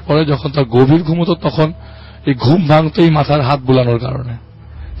 2টা-3টার পরে যখন তার গভীর ঘুম হতো, তখন এই ঘুম ভাঙতেই মাথার হাত বুলানোর কারণে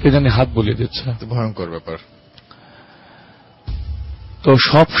কে জানি হাত বুলিয়ে দিচ্ছে। ভয়ঙ্কর ব্যাপার। তো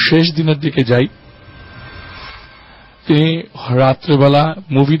সব শেষ দিনের দিকে যাই, তিনি রাত্রেবেলা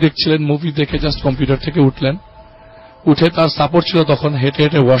মুভি দেখছিলেন, মুভি দেখে জাস্ট কম্পিউটার থেকে উঠলেন, উঠে তার সাপোর্ট ছিল তখন, হেঁটে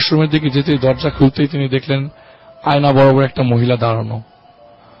হেঁটে ওয়াশরুমের দিকে যেতে দরজা খুলতেই তিনি দেখলেন আয়না বরাবর একটা মহিলা দাঁড়ানো।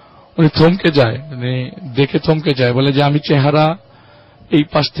 উনি থমকে যায়, দেখে থমকে যায়, বলে যে আমি চেহারা এই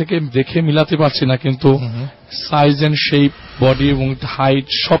পাশ থেকে দেখে মিলাতে পারছি না, কিন্তু সাইজ এন্ড শেপ, বডি এবং হাইট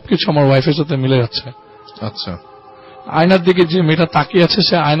সবকিছু আমার ওয়াইফের সাথে মিলে যাচ্ছে। আচ্ছা, আয়নার দিকে যে মেয়েটা তাকিয়ে আছে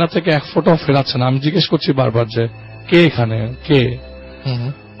সে আয়না থেকে এক ফোঁটাও ফেরাচ্ছে না। আমি জিজ্ঞেস করছি বারবার যে কে এখানে, কে?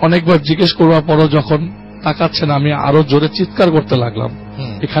 অনেকবার জিজ্ঞেস করবার পরও যখন তাকাচ্ছে না, আমি আরো জোরে চিৎকার করতে লাগলাম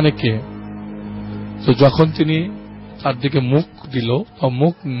এখানে কে? তো যখন তিনি তার দিকে মুখ দিল,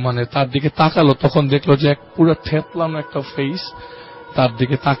 মুখ মানে তার দিকে তাকালো, তখন দেখলো যে এক পুরো থেতলানো একটা ফেস তার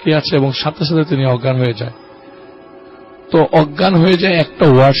দিকে তাকিয়ে আছে এবং সাথে সাথে তিনি অজ্ঞান হয়ে যায়। তো অজ্ঞান হয়ে যায় একটা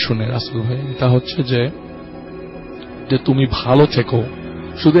ওয়ার্ড শুনে রাসেল ভাই, এটা হচ্ছে যে তুমি ভালো থেকো,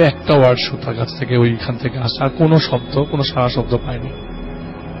 শুধু একটা ওয়ার্ড তার কাছ থেকে ওইখান থেকে আসে, আর কোনো শব্দ, কোনো সারা শব্দ পায়নি।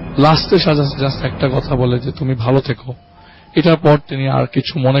 লাস্টে জাস্ট একটা কথা বলে যে তুমি ভালো থেকো। এটার পর তিনি আর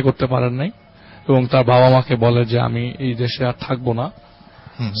কিছু মনে করতে পারেন নাই এবং তার বাবা মাকে বলে যে আমি এই দেশে আর থাকবো না।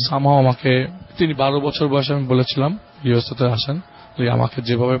 সামহাও আমাকে, তিনি 12 বছর বয়সে আমি বলেছিলাম ইউএসএতে আসেন, আমাকে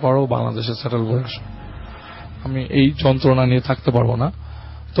যেভাবে পারো বাংলাদেশে সেটেল করে আসো, আমি এই যন্ত্রণা নিয়ে থাকতে পারবো না।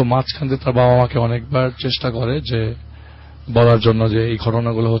 তো মাঝখান দিয়ে তার বাবা মাকে অনেকবার চেষ্টা করে যে বলার জন্য যে এই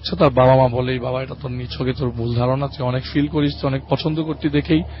ঘটনাগুলো হচ্ছে। তার বাবা মা বলেই, বাবা এটা তোর নিছকে তোর ভুল ধারণা, তুই অনেক ফিল করিস, তুই অনেক পছন্দ করতি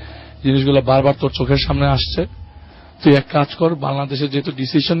দেখেই জিনিসগুলো বারবার তোর চোখের সামনে আসছে, তুই এক কাজ কর, বাংলাদেশে যেহেতু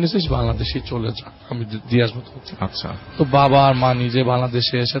ডিসিশন নিছিস বাংলাদেশে চলে যা, আমি দিয়ে আসবো। আচ্ছা। তো বাবা আর মা নিজে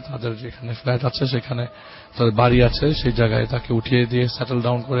বাংলাদেশে এসে তাদের যেখানে ফ্ল্যাট আছে সেখানে তাদের বাড়ি আছে, সেই জায়গায় তাকে উঠিয়ে দিয়ে সেটেল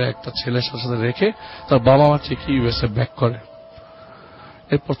ডাউন করে একটা ছেলের সাথে রেখে তার বাবা মা ঠিকই ইউএসএ ব্যাক করে।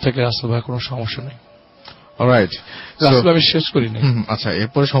 এরপর থেকে রাসেল ভাই কোনো সমস্যা নেই। অলরাইট, রাসেল আমি শেষ করি নাই। আচ্ছা,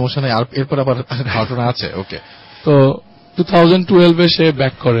 এরপরে সমস্যা নেই, আর এরপর আবার ঘটনা আছে। ওকে। তো 2012 সে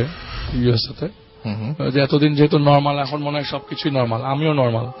ব্যাক করে ইউএসএ তে। যে এতদিন যেহেতু নর্মাল, এখন মনে হয় সবকিছুই নর্মাল, আমিও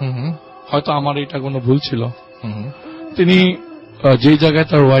নর্মাল, হয়তো আমার এটা কোনো ভুল ছিল। তিনি যেই জায়গায়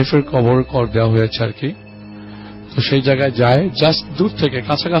তার ওয়াইফের কবর কর দেওয়া হয়েছে আর কি, তো সেই জায়গায় যায়, জাস্ট দূর থেকে,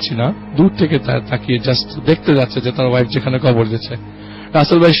 কাছাকাছি না, দূর থেকে তাকিয়ে জাস্ট দেখতে যাচ্ছে যে তার ওয়াইফ যেখানে কবর দিচ্ছে।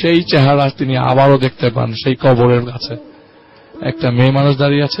 রাসেল ভাই সেই চেহারা তিনি আবারও দেখতে পান সেই কবরের কাছে, একটা মেয়ে মানুষ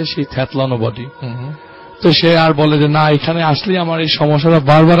দাঁড়িয়ে আছে, সেই থ্যাতলানো বডি। তো সে আর বলে যে না, এখানে আসলেই আমার এই সমস্যাটা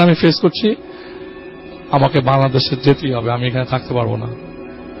বারবার আমি ফেস করছি, আমাকে বাংলাদেশে যেতেই হবে, আমি এখানে থাকতে পারবো না।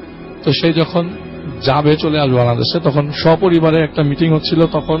 তো সে যখন যাবে, চলে আসবে বাংলাদেশে, তখন সপরিবারে একটা মিটিং হচ্ছিল।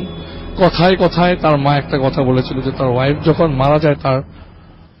 তখন কথায় কথায় তার মা একটা কথা বলেছিল যে তার ওয়াইফ যখন মারা যায়, তার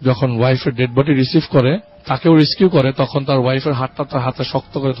যখন ওয়াইফের ডেড বডি রিসিভ করে, তাকেও রেস্কিউ করে, তখন তার ওয়াইফের হাতটা তার হাতে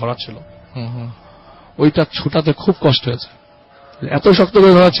শক্ত করে ধরা ছিল। ওইটা ছুটাতে খুব কষ্ট হয়েছে, এত শক্ত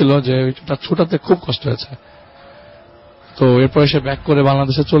করে ধরা ছিল যে ওইটা ছুটাতে খুব কষ্ট হয়েছে। তো এরপরে সে ব্যাক করে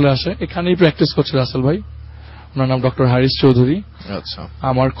বাংলাদেশে চলে আসে, এখানেই প্র্যাকটিস করছে রাসেল ভাই। ওনার নাম ডক্টর হারিস চৌধুরী। আচ্ছা,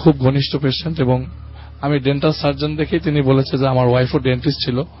 আমার খুব ঘনিষ্ঠ পেশেন্ট, এবং আমি ডেন্টাল সার্জন দেখেই তিনি বলেছে যে আমার ওয়াইফও ডেন্টিস্ট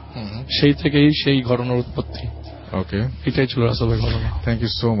ছিল, সেই থেকেই সেই ঘটনার উৎপত্তি। ওকে, এটাই ছিল রাসেল ভাই ঘটনা। Thank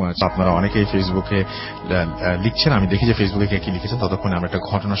you so much. আপনারা অনেকেই ফেসবুকে লিখছেন, আমি দেখি যে ফেসবুকে কে কি লিখেছেন। ততক্ষণে আমরা একটা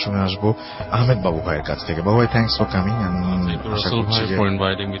ঘটনা শুনে আসবো আহমেদ বাবু ভাইয়ের কাছ থেকে। বাবু ভাই, thanks for coming and Rasel ভাই for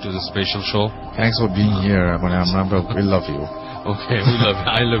inviting me to this special show. Thanks for being here. মানে আমরা we love you. Okay, we love you.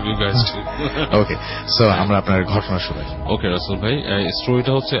 I love you guys too. Okay, so আমরা আপনার ঘটনা শুনাই। Okay, রাসেল ভাই,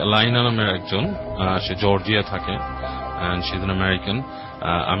 স্টোরিটা হচ্ছে লাইনা নামের একজন, সে জর্জিয়া থাকে and she's an American.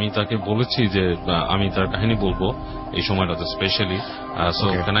 আমি তাকে বলেছি যে আমি তার কাহিনী বলবো এই সময়টাতে specially, so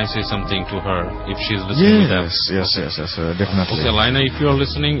can I say something to her if she's listening? Yes, definitely. Okay, Laina, if you are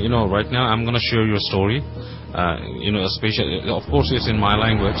listening, right now I'm going to share your story. Especially, of course it's in my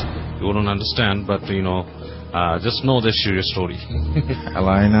language, you wouldn't understand, but just know that share your story.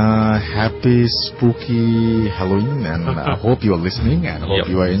 Alina, happy spooky Halloween, and I hope you are listening and hope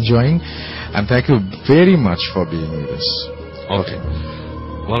you are enjoying, and thank you very much for being with us. Okay.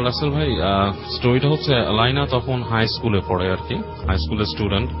 Well, Rasel ভাই, স্টোরিটা হচ্ছে লাইনা তখন high স্কুলে পড়ে আর কি, high স্কুলের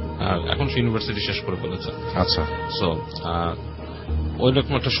student, এখন সে university শেষ করে ফেলেছে। আচ্ছা। সো ওই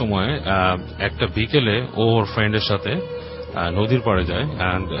রকম একটা সময় একটা বিকেলে ওর ফ্রেন্ডের সাথে নদীর পাড়ে যায়,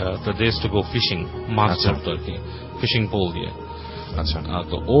 and they used to go fishing, মাছ ধরতো আর কি, ফিশিং পোল দিয়ে। আচ্ছা।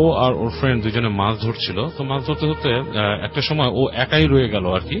 তো ও আর ওর ফ্রেন্ড দুজনে মাছ ধরছিল। তো মাছ ধরতে ধরতে একটা সময় ও একাই রয়ে গেল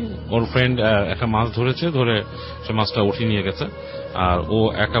আর কি। ওর ফ্রেন্ড একটা মাছ ধরেছে, ধরে সে মাছটা উঠিয়ে নিয়ে গেছে, আর ও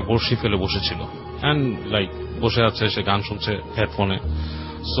একা বড়শি ফেলে বসেছিল, অ্যান্ড বসে আছে, সে গান শুনছে হেডফোনে।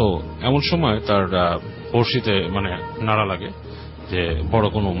 সো এমন সময় তার বড়শিতে নাড়া লাগে যে বড়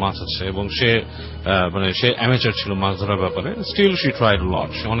কোনো মাছ আছে, এবং সে অ্যামেচার ছিল মাছ ধরার ব্যাপারে। স্টিল শি ট্রাইড লট,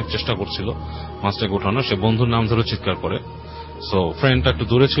 সে অনেক চেষ্টা করছিল মাছটাকে ওঠানোর। সে বন্ধুর নাম ধরে চিৎকার করে। সো ফ্রেন্ডটা একটু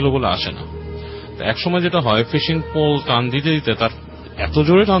দূরে ছিল বলে আসে না। এক সময় যেটা হয়, ফিশিং পোল টান দিতে দিতে তার এত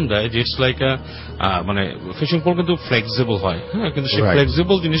জোরে টান দেয় যে ইটস লাইক ফিশিং পোল কিন্তু ফ্লেক্সিবল হয়, হ্যাঁ, কিন্তু সেই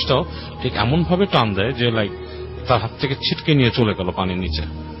ফ্লেক্সিবল জিনিসটাও ঠিক এমন ভাবে টান দেয় যে তার হাত থেকে ছিটকে নিয়ে চলে গেল পানির নিচে।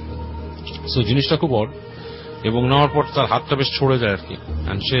 সো জিনিসটা খুব অড, এবং নেওয়ার পর তার হাতটা বেশ ছড়ে যায় আর কি।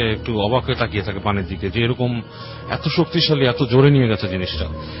 সে একটু অবাক হয়ে তাকিয়ে থাকে পানির দিকে, যে এরকম এত শক্তিশালী, এত জোরে নিয়ে গেছে জিনিসটা।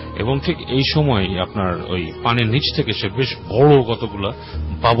 এবং ঠিক এই সময় আপনার ওই পানির নিচ থেকে সে বেশ বড় কতগুলা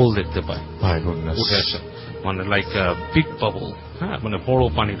বাবল দেখতে পায় উঠে আসে, লাইক বিগ বাবল, হ্যাঁ, বড়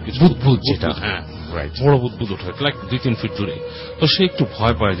পানির কিছু বুদবুদ, যেটা হ্যাঁ বড় বুদবুদ ওঠে লাইক 2-3 ফিট দূরে। তো সে একটু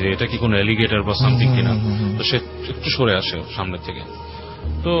ভয় পায় যে এটা কি কোনো অ্যালিগেটর বা সামথিং কিনা। তো সে একটু সরে আসে সামনে থেকে।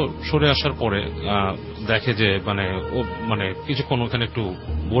 তো সরে আসার পরে দেখে যে মানে কিছুক্ষণ ওখানে একটু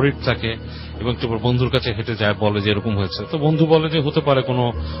বরিড থাকে এবং একটু বন্ধুর কাছে হেঁটে যায়, বলে যে এরকম হয়েছে। তো বন্ধু বলে যে হতে পারে কোনো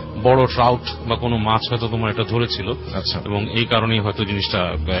বড় ট্রাউট বা কোনো মাছ হয়তো তোমার এটা ধরেছিল এবং এই কারণেই হয়তো জিনিসটা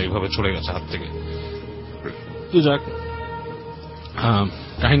এইভাবে চলে গেছে হাত থেকে। তো যাক,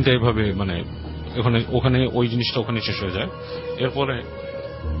 কাহিনীটা এইভাবে মানে ওখানে ওই জিনিসটা ওখানে শেষ হয়ে যায়। এরপরে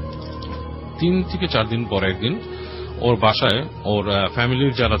 3 থেকে 4 দিন পরে একদিন ওর বাসায় ওর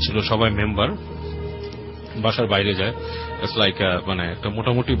ফ্যামিলির যারা ছিল সবাই মেম্বার বাসার বাইরে যায়। ইটস লাইক মানে একটা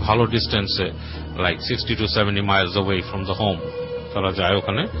মোটামুটি ভালো ডিস্টেন্সে, like 60 to 70 miles away from the home তারা যায়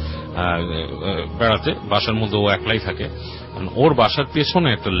ওখানে বেড়াতে। বাসার মধ্যে ও একলাই থাকে। ওর বাসার পেছনে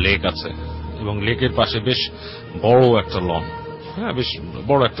একটা লেক আছে এবং লেকের পাশে বেশ বড় একটা লন, হ্যাঁ বেশ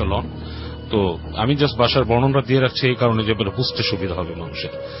বড় একটা লন। তো আমি জাস্ট বাসার বর্ণনা দিয়ে রাখছি এই কারণে যে বুঝতে সুবিধা হবে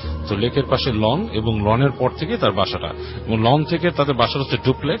মানুষের। তো লেকের পাশে লন এবং লনের পর থেকে তার বাসাটা, এবং লন থেকে তাদের বাসাটা হচ্ছে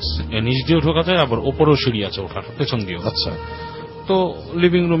ডুপ্লেক্স, নিচ দিয়েও ঢোকা যায় আবার ওপরেও সিঁড়ি আছে ওঠার পেছন দিয়েও। আচ্ছা, তো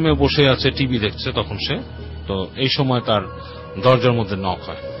লিভিং রুমে বসে আছে, টিভি দেখছে তখন সে। তো এই সময় তার দরজার মধ্যে নক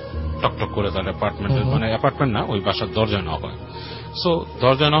হয়, টকটক করে। তার অ্যাপার্টমেন্টের মানে অ্যাপার্টমেন্ট না, ওই বাসার দরজায় নক হয়। সো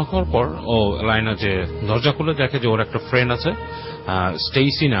দরজা নক হওয়ার পর ও লাইনে যে দরজা খুলে দেখে যে ওর একটা ফ্রেন্ড আছে,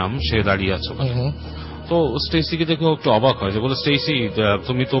 স্টেইসি নাম, সে দাঁড়িয়ে আছে। তো স্টেইসিকে দেখে একটু অবাক হয়, যে বলে স্টেইসি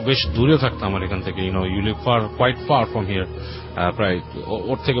তুমি তো বেশ দূরে থাকতো আমার এখান থেকে, you leave quite far from here, প্রায়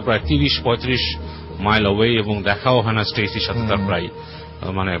ওর থেকে প্রায় 30-35 মাইল অ্যাওয়ে, এবং দেখাও হয় না স্টেইসির সাথে তার প্রায়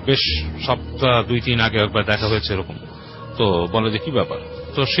মানে বেশ সপ্তাহ 2-3 আগে একবার দেখা হয়েছে এরকম। তো বলে যে কি ব্যাপার?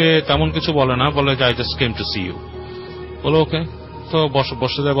 তো সে তেমন কিছু বলে না, বলে যে I just came to C you. বলো ওকে। তো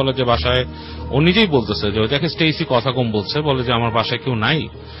বসে যায়, বলে যে বাসায়, ও নিজেই বলতেছে যে দেখে স্টেইসি কথা কম বলছে, বলে যে আমার বাসায় কেউ নাই,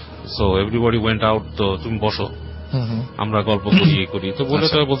 সো এভরিবডি ওয়েন্ট আউট, তো তুমি বসো আমরা গল্প করি। তো বলে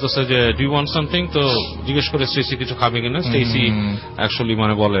তো বলতেছে যে ডু ইউ ওয়ান্ট সামথিং। তো জিজ্ঞেস করে স্টেইসি কিছু খাবে কিনা। স্টেইসি অ্যাকচুয়ালি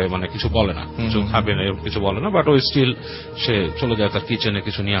মানে কিছু বলে না, কিছু খাবে না, কিছু বলে না, বাট ও স্টিল সে চলে যায় তার কিচেনে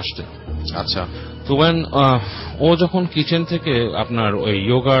কিছু নিয়ে আসতে। আচ্ছা, তো ও যখন কিচেন থেকে আপনার ওই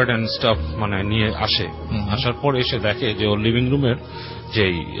ইয়োগার্ট এন্ড স্টাফ মানে নিয়ে আসার পর এসে দেখে যে ওর লিভিং রুমের যে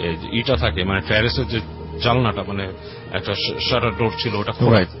ইটা থাকে, মানে টেরেসের যে জানলাটা, মানে একটা শাটার ডোর ছিল,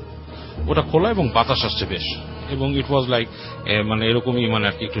 ওটা খোলা এবং বাতাস আসছে বেশ, এবং ইট ওয়াজ লাইক মানে এরকমই, মানে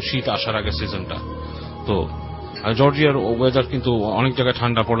আর কি একটু শীত আসার আগে সিজনটা। তো জর্জিয়ার ওয়েদার কিন্তু অনেক জায়গায়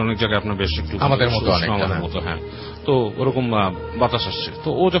ঠান্ডা পড়ে, অনেক জায়গায় আপনার বেশ একটু আমাদের মতো, হ্যাঁ। তো ওরকম বাতাস আসছে। তো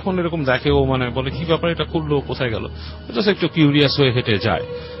ও যখন এরকম দেখে, ও মানে বলে কি ব্যাপার, এটা খুললো, কোথায় গেল? জাস্ট একটু কিউরিয়াস হয়ে হেঁটে যায়।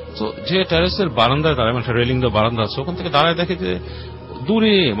 তো যে টেরেসের বারান্দায় দাঁড়ায়, মানে রেলিং দিয়ে বারান্দা আছে, ওখান থেকে দাঁড়ায় দেখে যে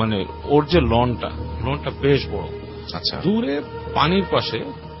দূরে, মানে ওর যে লনটা বেশ বড়। আচ্ছা, দূরে পানির পাশে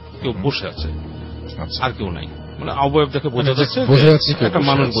কেউ বসে আছে, আর কেউ নাই, মানে অবয়ব দেখে বোঝা যাচ্ছে একটা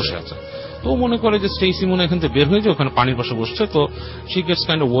মানুষ বসে আছে। তো মনে করে যে স্টেইসি মনে এখান থেকে বের হয়ে যায়, ওখানে পানির পাশে বসছে। তো she gets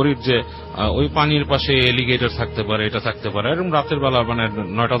kind of worried যে ওই পানির পাশে এলিগেটর থাকতে পারে, এটা থাকতে পারে, এরকম রাতের বেলা মানে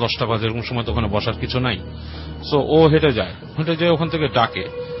 9টা-10টা বাজে, এরকম সময় তো ওখানে বসার কিছু নাই। সো ও হেঁটে যায় ওখান থেকে ডাকে।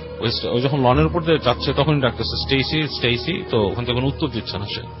 ওই যখন লনের উপর দিয়ে যাচ্ছে তখনই ডাকতেছে স্টেইসি। তো ওখান থেকে কোনো উত্তর দিচ্ছে না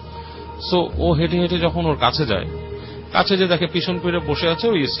সে। সো ও হেঁটে হেঁটে যখন ওর কাছে যায়, কাছে যে দেখে পিছন ফিরে বসে আছে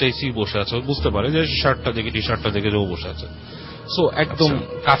ওই স্টেইসি বসে আছে। বুঝতে পারে যে টি শার্টটা দেখে যে ও বসে আছে। সো একদম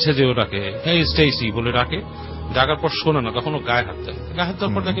কাছে যে ওটাকে হে স্টেইসি বলে ডাকে। ডাকার পর শোনে না, তখন ও গায়ে হাত দেয়। গায়ে হাত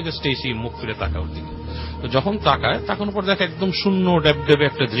দেওয়ার পর দেখে যে স্টেইসি মুখ ফিরে তাকায় ওর দিকে। তো যখন তাকানোর পর দেখে একদম শূন্য ডেবে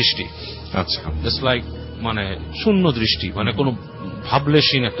একটা দৃষ্টি। আচ্ছা, জাস্ট লাইক মানে শূন্য দৃষ্টি, মানে কোনো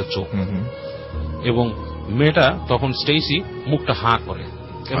ভাবলেশীন একটা চোখ। এবং মেয়েটা তখন স্টেইসি মুখটা হাঁ করে,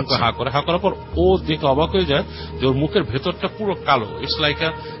 হাঁ করার পর ও দেখে অবাক হয়ে যায় যে ওর মুখের ভেতরটা পুরো কালো। ইটস লাইক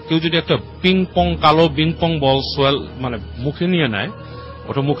কেউ যদি একটা কালো পিং পং বল সোয়েল মানে মুখে নিয়ে নেয়,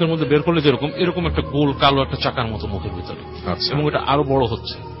 ওটা মুখের মধ্যে বের করলে যেরকম, এরকম একটা গোল কালো একটা চাকার মতো মুখের ভিতরে, এবং ওটা আরো বড়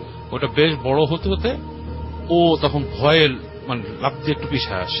হচ্ছে। ওটা বেশ বড় হতে হতে ও তখন ভয়ে মানে লাফ দিয়ে একটু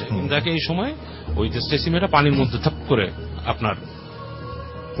পিছায় আসে। দেখে এই সময় ওই যে স্টেসি মেয়েটা পানির মধ্যে ধাপ করে আপনার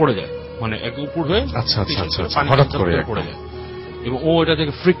পড়ে যায়, মানে এক উপর হয়ে হঠাৎ করে পড়ে যায়। এবং ও এটা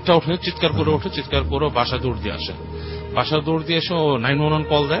থেকে ফ্রিকড আউট হয়ে চিৎকার করে ওঠে। চিৎকার করে বাসা দৌড় দিয়ে আসে। বাসা দৌড় দিয়ে এসে ও 911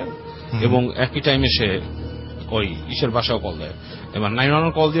 কল দেয়, এবং একই টাইমে সে ওই ইসের বাসাও কল দেয়। এবার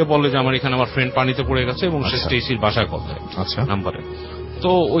 911 কল দিয়ে বলে যে আমার এখানে আমার ফ্রেন্ড পানিতে পড়ে গেছে, এবং সে স্টেইসির বাসায় কল দেয় নাম্বারে।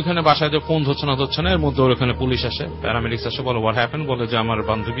 তো ওইখানে বাসায় যে ফোন ধরছে না, এর মধ্যে ওখানে পুলিশ আসে, প্যারামেডিক্স আসে, বলে হোয়াট হ্যাপেন, বলে যে আমার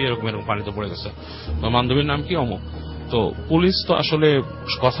বান্ধবী এরকম পানিতে পড়ে গেছে। বান্ধবীর নাম কি? অমুক। তো পুলিশ তো আসলে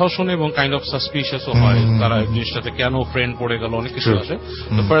কথাও শোনে এবং কাইন্ড অফ সাসপিশিয়াসও হয়, তারা জিনিসটাতে কেন ফ্রেন্ড পড়ে গেল, অনেক কিছু আসে।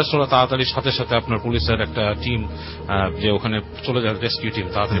 তো ফার্স্ট ওরা তাড়াতাড়ি সাথে আপনার পুলিশের একটা টিম যে ওখানে চলে যায়, রেস্কিউ টিম,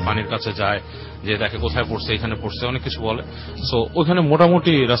 তাড়াতাড়ি পানির কাছে যায়, যে দেখে কোথায় পড়ছে, এখানে পড়ছে, অনেক কিছু বলে। সো ওখানে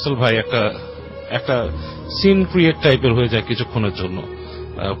মোটামুটি রাসেল ভাই একটা সিন ক্রিয়েট টাইপের হয়ে যায় কিছুক্ষণের জন্য।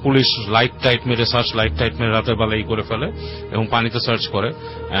 পুলিশ লাইট টাইট মেরে সার্চ লাইট টাইট মেরে রাতের বেলায় করে ফেলে এবং পানিতে সার্চ করে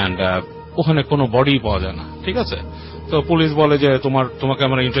এন্ড ওখানে কোনো বডি পাওয়া যায় না। ঠিক আছে, তো পুলিশ বলে যে তোমাকে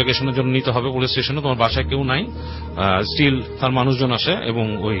আমরা ইন্টারোগেশনের জন্য নিতে হবে পুলিশ স্টেশনে, তোমার বাসায় কেউ নাই। স্টিল তার মানুষজন আসে এবং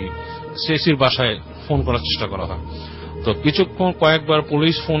ওই স্টেসির বাসায় ফোন করার চেষ্টা করা হয়। তো কিছুক্ষণ কয়েকবার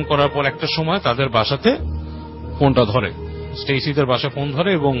পুলিশ ফোন করার পর একটা সময় তাদের বাসাতে ফোনটা ধরে, স্টেসিদের বাসায় ফোন ধরে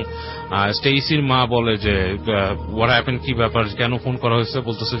এবং স্টেসির মা বলে যে হোয়াট হ্যাপেন্ড, কি ব্যাপার, কেন ফোন করা হয়েছে?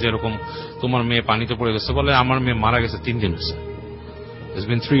 বলতেছে যে এরকম তোমার মেয়ে পানিতে পড়ে গেছে। বলে আমার মেয়ে মারা গেছে 3 দিন হয়েছে, it's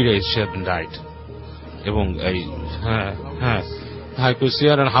been 3 days she had been died. এবং এই how could she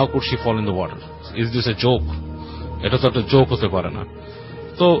and how could she fall in the water? Is this a joke? এটা তো একটা জোক হতে পারে না।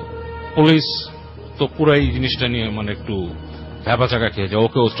 তো পুলিশ তো পুরাই জিনিসটা নিয়ে মানে একটু ভেবা চাকা খেয়ে যায়।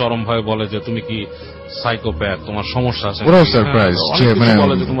 ওকেও চরম ভাবে বলে যে তুমি কি সাইকোপ্যাথ, তোমার সমস্যা আছে,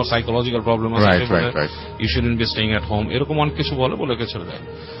 বলে যে তোমার সাইকোলজিক্যাল প্রবলেম আছে, you shouldn't B staying at home, এরকম অনেক কিছু বলে ওকে ছেড়ে দেয়।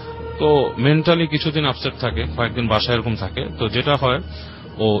 তো মেন্টালি কিছুদিন আপসেট থাকে, কয়েকদিন বাসায় এরকম থাকে। তো যেটা হয়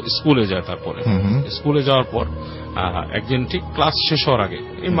ও স্কুলে যায়। তারপরে স্কুলে যাওয়ার পর একদিন ঠিক ক্লাস শেষ হওয়ার আগে,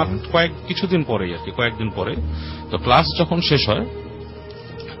 এই কিছুদিন পরেই আর কি, কয়েকদিন পরে, তো ক্লাস যখন শেষ হয়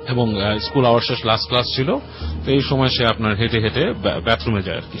এবং স্কুল আওয়ার শেষ, লাস্ট ক্লাস ছিল, তো এই সময় সে আপনার হেঁটে হেঁটে বাথরুমে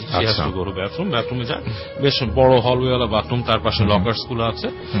যায় আর কি, বাথরুমে যায়। বেশ বড় হলওয়েওয়ালা বাথরুম, তার পাশে লকার স্কুল আছে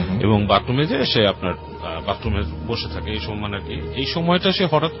এবং বাথরুমে যায় সে আপনার বাথরুমে বসে থাকে। এই সময় মানে কি, এই সময়টা সে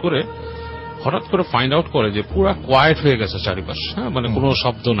হঠাৎ করে ফাইন্ড আউট করে যে পুরা কোয়াইট হয়ে গেছে চারিপাশ, হ্যাঁ, মানে কোনো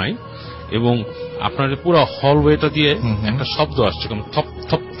শব্দ নাই এবং আপনার পুরো হলওয়েটা দিয়ে একটা শব্দ আসছে, কোনো থপ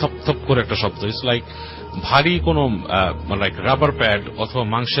থপ থপ থপ করে একটা শব্দ। ইটস লাইক ভারী কোনো লাইক রাবার প্যাড অথবা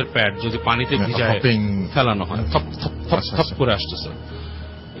মাংসের প্যাড যদি পানিতে ভিজায় ফেলানো হয়, থপ থপ থপ থপ করে আসতেছে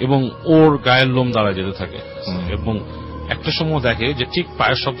এবং ওর গায়ের লোম দাঁড়ায় যেতে থাকে। এবং একটা সময় দেখে যে ঠিক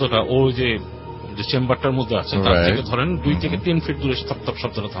পায়ের শব্দটা ও যে চেম্বারটার মধ্যে আছে তার থেকে ধরেন 2 থেকে 3 ফিট দূরে থপ থপ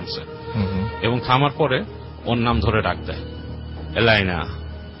শব্দটা থামছে এবং থামার পরে ওর নাম ধরে ডাক দেয়, এলাইনা।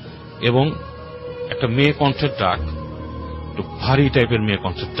 এবং একটা মেয়ে কণ্ঠের ডাক, একটু ভারী টাইপের মেয়ে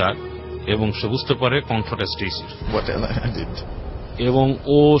কণ্ঠের ডাক, এবং সে বুঝতে পারে কণ্ঠটা স্টেসির। এবং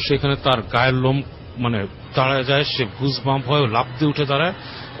ও সেখানে তার গায়ের লোম মানে দাঁড়ায় যায়, সে গুজবাম্প হয়, লাফ দিয়ে উঠে দাঁড়ায়,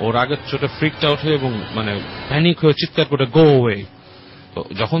 ওর আগের চোটে ফ্রিকড আউট হয়ে এবং মানে প্যানিক হয়ে চিৎকার করে গো ওয়ে। তো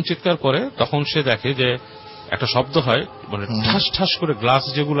যখন চিৎকার করে তখন সে দেখে যে একটা শব্দ হয়, মানে ঠাস ঠাস করে গ্লাস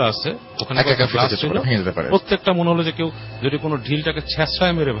যেগুলো আছে ওখানে গ্লাস ছিল প্রত্যেকটা মনে হলো যে কেউ যদি কোনো ঢিলটাকে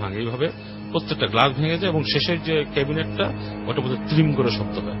ছেঁচড়ায় মেরে ভাঙে, এইভাবে প্রত্যেকটা গ্লাস ভেঙে যায় এবং শেষের যে ক্যাবিনেটটা ওটা বোধ হয় ত্রিম করে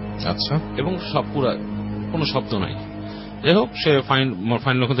শব্দ হয়। আচ্ছা, এবং সব পুরা কোনো শব্দ নাই। যাই হোক, সে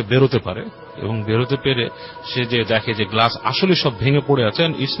ফাইনাল ওখান থেকে বেরোতে পারে এবং বেরোতে পেরে সে যে দেখে যে গ্লাস আসলে সব ভেঙে পড়ে আছে।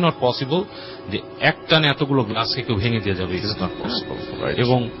 ইটস নট পসিবল যে এক টানে এতগুলো গ্লাসকে কেউ ভেঙে দিয়ে যাবে,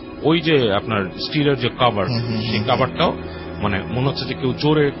 এবং ওই যে আপনার স্টিলের যে কাভার, সেই কাভারটাও মানে মনে হচ্ছে যে কেউ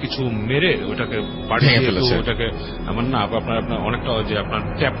জোরে কিছু মেরে ওটাকে বাড়িয়ে ফেলেছে, ওটাকে মানে না আপনার অনেকটা যে আপনার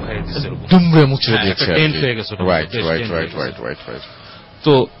ট্যাপ হয়ে গেছে, ডেন্ট হয়ে গেছে।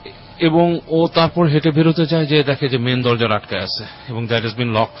 তো এবং ও তারপর হেঁটে বেরোতে যায়, যে দেখে যে মেন দরজা আটকায় আছে এবং that is bin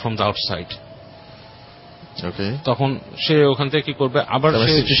locked from the outside. তখন সে ওখান থেকে কি করবে, আবার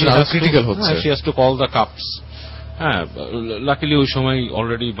সে has to call the cups. হ্যাঁ, লাকিলি ওই সময়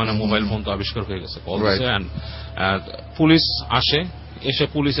অলরেডি মানে মোবাইল ফোন তো আবিষ্কার হয়ে গেছে। কল দিছে, পুলিশ আসে,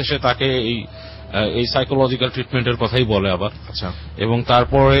 পুলিশ এসে তাকে এই সাইকোলজিক্যাল ট্রিটমেন্টের কথাই বলে আবার। আচ্ছা, এবং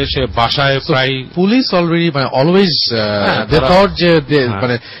তারপরে সে বাসায় প্রায় পুলিশ অলরেডি মানে অলওয়েজ দে থট যে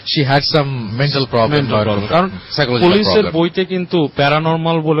মানে she had some mental problem, কারণ পুলিশের বইতে কিন্তু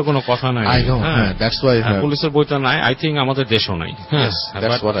প্যারানরমাল বলে কোনো কথা নাই। দ্যাটস ওয়াই পুলিশের বইটা নাই, আই থিঙ্ক আমাদের দেশেও নাই।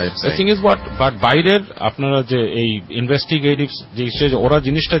 আই থিঙ্ক ইজ বাট বাইরের আপনারা যে এই ইনভেস্টিগেটিভ যে ওরা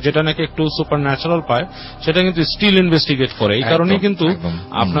জিনিসটা যেটা নাকি একটু সুপার ন্যাচারাল পায়, সেটা কিন্তু স্টিল ইনভেস্টিগেট করে। এই কারণেই কিন্তু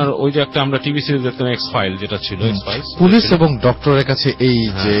আপনার ওই যে একটা আমরা টিভি সিরিজ দেখতাম এক্স ফাইল, যেটা ছিল পুলিশ এবং ডক্টরের কাছে এই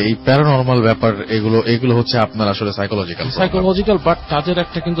যে এই প্যারানরমাল ব্যাপার, এগুলো হচ্ছে আপনার আসলে সাইকোলজিক্যাল, বাট তাদের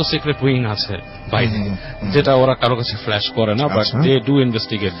একটা কিন্তু সিক্রেট উইং আছে বাইরে, যেটা ওরা কারো কাছে ফ্ল্যাশ করে না, but they do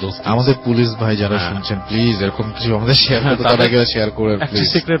investigate those. আমাদের পুলিশ ভাই যারা শুনছেন, প্লিজ এরকম কিছু আমাদের শেয়ার করে,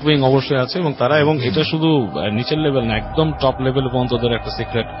 সিক্রেট উইং অবশ্যই আছে এবং তারা, এবং এটা শুধু নিচের লেভেল না, একদম টপ লেভেল পর্যন্ত ওদের একটা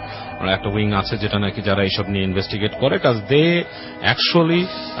সিক্রেট একটা উইং আছে, যেটা নাকি যারা এইসব নিয়ে ইনভেস্টিগেট করে, কাজ they actually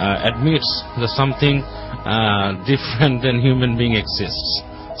admits that something different than human being exists.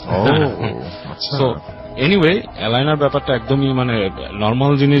 So anyway, এলাইনার ব্যাপারটা একদমই মানে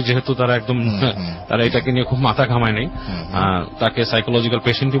নর্মাল জিনিস, যেহেতু তারা একদম তারা এটাকে নিয়ে খুব মাথা ঘামায় নাই, তাকে সাইকোলজিক্যাল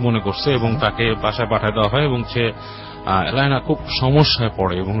পেশেন্টই মনে করছে এবং তাকে বাসায় পাঠায় দেওয়া হয়। এবং সে এলাইনা খুব সমস্যায়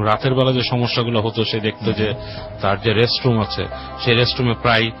পড়ে এবং রাতের বেলা যে সমস্যাগুলো হতো, সে দেখতো যে তার যে রেস্টরুম আছে, সেই রেস্টরুমে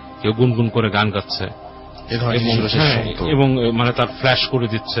প্রায় কেউ গুনগুন করে গান গাচ্ছে এবং মানে তার ফ্ল্যাশ করে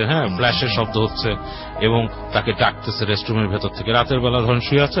দিচ্ছে, হ্যাঁ, ফ্ল্যাশের শব্দ হচ্ছে এবং তাকে ডাকতেছে রেস্টরুমের ভেতর থেকে। রাতের বেলা ধরেন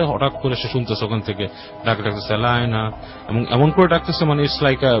শুয়ে আছে, হঠাৎ করে সে শুনতেছে ওখান থেকে ডাকতেছে লায়না, এবং এমন করে ডাকতেছে মানে ইটস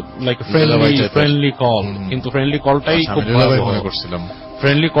লাইক ফ্রেন্ডলি কল, কিন্তু ফ্রেন্ডলি কলটাই খুব ভয়াবহ করছিলাম,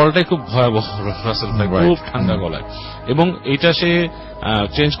 ফ্রেন্ডলি কলটাই খুব ভয়াবহ রাসেল ভাই, খুব ঠান্ডা গলায়। এবং এটা সে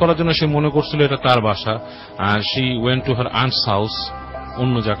চেঞ্জ করার জন্য সে মনে করছিল এটা তার বাসা। She went to her aunts house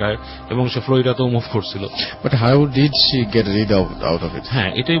অন্য জায়গায়, এবং সে ফ্লোরিডাতেও মুভ করছিল। But how did she get rid out of it? হ্যাঁ,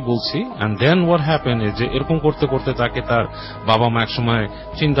 এটাই বলছি। And then what happen is যে এরকম করতে করতে তাকে তার বাবা মা একসময়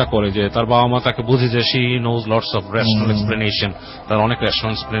চিন্তা করে যে তার বাবা মা তাকে বুঝে যে she knows lots of rational explanation, তার অনেক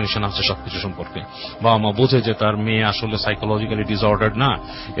রেশনাল এক্সপ্লেনেশন আছে সবকিছু সম্পর্কে। বাবা মা বুঝে যে তার মেয়ে আসলে সাইকোলজিক্যালি ডিসঅর্ডার্ড না,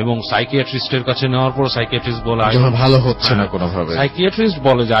 এবং সাইকিয়াট্রিস্টের কাছে নেওয়ার পর সাইকিয়াট্রিস্ট বলে ভালো হচ্ছে না কোনোভাবে, সাইকিয়াট্রিস্ট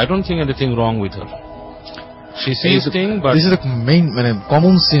বলে যে I don't think anything wrong with her. This is the main মানে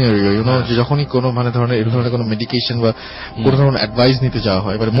কমন সিনারিও, ইউ নো, যে যখনই কোনো মানে ধরনের এই ধরনের কোনো মেডিকেশন বা কোনো ধরনের অ্যাডভাইস নিতে যাওয়া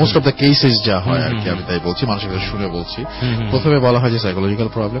হয়, মানে মোস্ট অফ দ্য কেসেস যা হয় আর কি, আমি তাই বলছি, মানুষের কাছে শুনে বলছি, প্রথমে বলা হয় যে সাইকোলজিক্যাল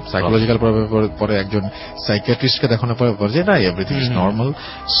প্রবলেম পরে একজন সাইকিয়াট্রিস্টকে দেখানোর পরে যে না everything is normal.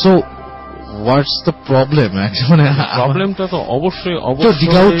 So what's the problem? মানে প্রবলেমটা তো অবশ্যই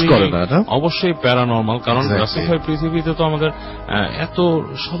অবশ্যই প্যারানর্মাল, কারণ রাসেল ভাই পৃথিবীতে তো আমাদের এত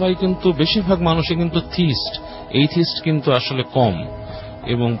সবাই কিন্তু বেশিরভাগ মানুষই কিন্তু থিস্ট, এইথিস্ট কিন্তু আসলে কম,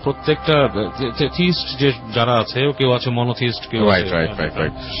 এবং প্রত্যেকটা থিস্ট যে যারা আছে, কেউ আছে মনোথিস্ট, কেউ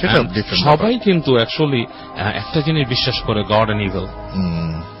সবাই কিন্তু অ্যাকচুয়ালি একটা জিনিস বিশ্বাস করে, god and evil,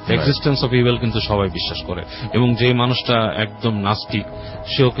 existence of evil কিন্তু সবাই বিশ্বাস করে। এবং যে মানুষটা একদম নাস্তিক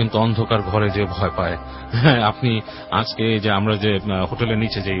সেও কিন্তু অন্ধকার ঘরে যে ভয় পায়। হ্যাঁ, আপনি আজকে যে আমরা যে হোটেলের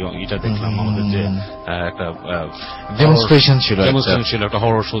নিচে যে এটা দেখলাম, আমাদের যে একটা ডেমনস্ট্রেশন ছিল, একটা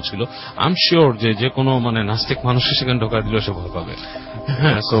হরর শো ছিল, আই এম শিওর যে কোনো মানে নাস্তিক মানুষ সেখানে ঢোকা দিল সে ভয় পাবে।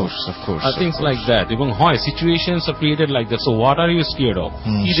 থিংস লাইক দ্যাট, এবং হয় situations R created like that. So what are you scared of?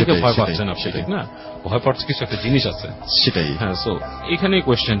 কি দেখে ভয় পাচ্ছেন আপনি? ঠিক না, ভয় পাচ্ছে কিছু একটা জিনিস আছে, সেটাই। হ্যাঁ, সো এখানেই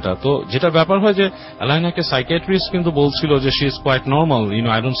কোয়েশ্চেনটা। তো যেটা ব্যাপার হয় যে এলাইনাকে সাইকিয়াট্রিস্ট কিন্তু বলছিল যে she is quite normal, you know,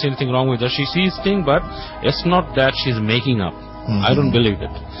 I don't see anything wrong with her, she seize thing, but it's not that she is making up, I don't believe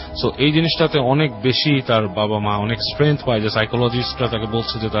it. So এই জিনিসটাতে অনেক বেশি তার বাবা মা অনেক স্ট্রেংথ পায় যে সাইকোলজিস্টরা তাকে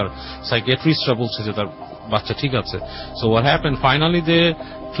বলছে যে তার সাইকিয়াট্রিস্টরা বলছে যে তার বাচ্চা ঠিক আছে। So what happen, finally they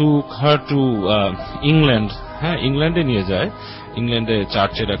took her to England. হ্যাঁ, ইংল্যান্ডে নিয়ে যায়, ইংল্যান্ডে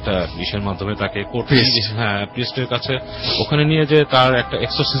চার্চের একটা ইসের মাধ্যমে তাকে প্রিস্টের কাছে ওখানে নিয়ে যে তার একটা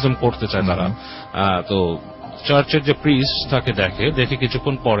এক্সোরসিজম করতে চায় তারা। তো চার্চের যে প্রিস্ট তাকে দেখে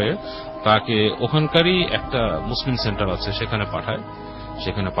কিছুক্ষণ পরে তাকে ওখানকারই একটা মুসলিম সেন্টার আছে সেখানে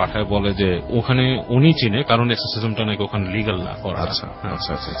পাঠায় বলে যে ওখানে উনি চিনে, কারণ এক্সোরসিজমটা নাকি ওখানে লিগাল না করা।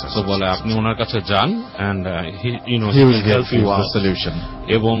 তো বলে আপনি ওনার কাছে যান and he will help you out solution.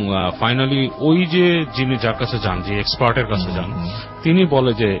 এবং ফাইনালি ওই যে যিনি যার কাছে যান, যে এক্সপার্টের কাছে যান, তিনি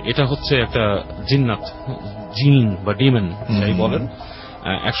বলে যে এটা হচ্ছে একটা জিন্নাত, জিন বা ডিমন যাই বলেন।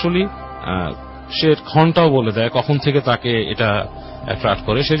 অ্যাকচুয়ালি সে ঘন্টাও বলে দেয় কখন থেকে তাকে এটা অ্যাট্রাক্ট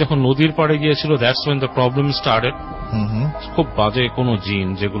করে। সে যখন নদীর পাড়ে গিয়েছিল, that's when the problem started. খুব বাজে কোনো জিন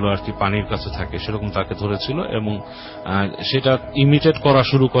যেগুলো আর কি পানির কাছে থাকে সেরকম তাকে ধরেছিল, এবং সেটা ইমিটেট করা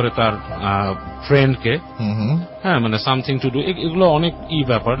শুরু করে তার ফ্রেন্ডকে। হ্যাঁ, মানে সামথিং টু ডু, এগুলো অনেক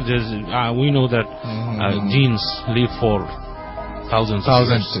ব্যাপার যে we know that jeans leave for thousands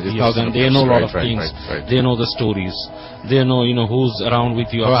and they know a lot of things, they know the stories, they know, you know, who's around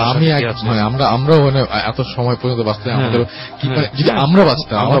with you. আমরা মানে এত সময় পর্যন্ত বাঁচতে আমাদের যদি আমরা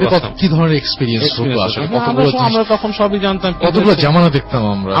বাঁচতাম আমাদের কি ধরনের এক্সপেরিয়েন্স হতো আসলে, আমরা তখন সবই জানতাম, কতগুলো জামানা দেখতাম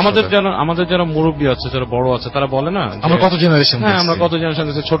আমরা। আমাদের যারা মুরব্বী আছে, যারা বড় আছে, তারা বলে না আমরা কত জেনারেশন, হ্যাঁ, আমরা কত জেনারেশন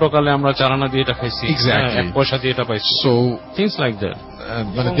দেখছি, ছোটকালে আমরা চারানা দিয়ে এটা খাইছি, এক পয়সা দিয়ে এটা পাইছি। সো থিংস লাইক দ্যাট,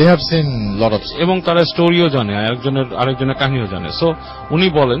 মানে they have seen lot of, এবং তারা স্টোরিও জানে, আরেকজনের কাহিনীও জানে। সো উনি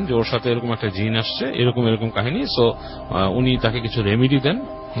বলেন যে ওর সাথে এরকম একটা জিন আসছে, এরকম কাহিনী। সো উনি তাকে কিছু রেমেডি দেন,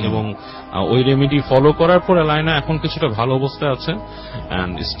 এবং ওই রেমেডি ফলো করার পর এলাইনা এখন কিছুটা ভালো অবস্থায় আছে।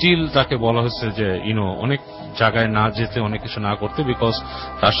 এন্ড স্টিল তাকে বলা হয়েছে যে ইউনো অনেক জায়গায় না যেতে, অনেক কিছু না করতে, বিকজ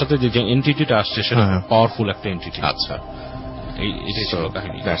তার সাথে যে এন্টিটিটা আসছে সেটা পাওয়ারফুল একটা এন্টিটি। আচ্ছা,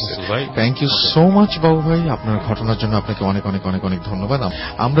 থ্যাংক ইউ সো মাচ বাবু ভাই, আপনার ঘটনার জন্য আপনাকে অনেক অনেক অনেক অনেক ধন্যবাদ।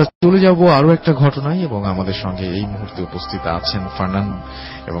 আমরা চলে যাব আরো একটা ঘটনায়, এবং আমাদের সঙ্গে এই মুহূর্তে উপস্থিত আছেন ফারনান,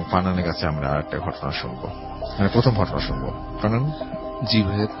 এবং ফারনানের কাছে আমরা একটা ঘটনা শুনবো, মানে প্রথম ঘটনা শুনবো। ফারনান, জি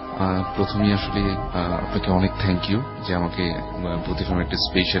ভাই, প্রথমেই আসলে আপনাকে অনেক থ্যাংক ইউ যে আমাকে ভূত এফএম একটা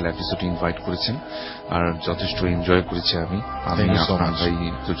স্পেশাল এপিসোডে ইনভাইট করেছেন। আর যথেষ্ট এনজয় করেছি আমি আপনার ভাই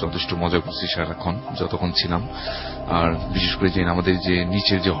তো যথেষ্ট মজা করছি সারাক্ষণ যতক্ষণ ছিলাম। আর বিশেষ করে যে আমাদের যে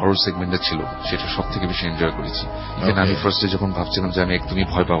নিচের যে হরর সেগমেন্টটা ছিল সেটা সব থেকে বেশি এনজয় করেছি। আমি ফার্স্টে যখন ভাবছিলাম যে আমি একদমই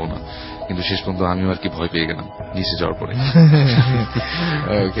ভয় পাবো না, কিন্তু শেষ পর্যন্ত আমিও আর কি ভয় পেয়ে গেলাম নিচে যাওয়ার পরে।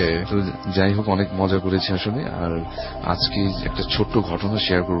 তো যাই হোক, অনেক মজা করেছি আসলে। আর আজকে একটা ছোট্ট ঘটনা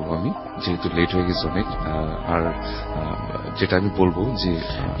শেয়ার করবো আমি, যেহেতু লেট হয়ে গেছে অনেক। আর যেটা আমি বলবো যে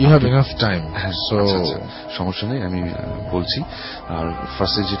ইউ হ্যাভ এনাফ টাইম, সমস্যা নেই, আমি বলছি। আর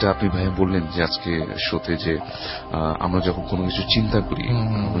ফার্স্টে যেটা আপনি ভাই বললেন যে আজকে শোতে যে আমরা যখন কোনো কিছু চিন্তা করি,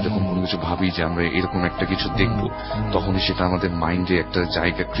 আমরা যখন কোনো কিছু ভাবি যে আমরা এরকম একটা কিছু দেখবো, তখনই সেটা আমাদের মাইন্ডে একটা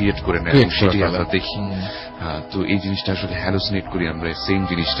জায়গা ক্রিয়েট করে নেয় এবং সেটাই আমরা দেখি। তো এই জিনিসটা আসলে হ্যালুসিনেট করি আমরা, সেম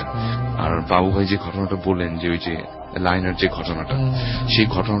জিনিসটা। আর বাবু ভাই যে ঘটনাটা বললেন যে ওই যে লাইনার যে ঘটনাটা, সেই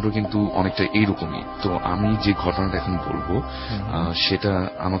ঘটনাটা কিন্তু অনেকটা এইরকমই। তো আমি যে ঘটনাটা এখন বলবো সেটা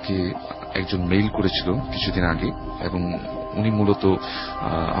আমাকে একজন মেইল করেছিল কিছুদিন আগে, এবং উনি মূলত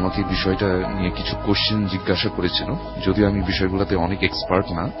আমাকে বিষয়টা নিয়ে কিছু কোশ্চেন জিজ্ঞাসা করেছিল। যদিও আমি বিষয়গুলোতে অনেক এক্সপার্ট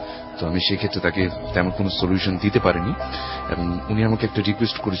না, তো আমি সেক্ষেত্রে তাকে তেমন কোনো সলিউশন দিতে পারিনি। এবং উনি আমাকে একটা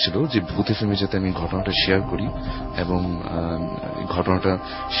রিকোয়েস্ট করেছিল যে ভূত এফএমে যাতে আমি ঘটনাটা শেয়ার করি, এবং ঘটনাটা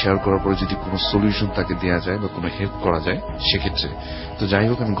শেয়ার করার পরে যদি কোনো সলিউশন তাকে দেওয়া যায় বা কোনো হেল্প করা যায় সেক্ষেত্রে। তো যাই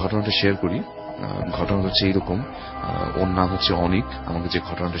হোক, আমি ঘটনাটা শেয়ার করি। ঘটনাটা হচ্ছে এইরকম, ওর নাম হচ্ছে অনিক, আমাকে যে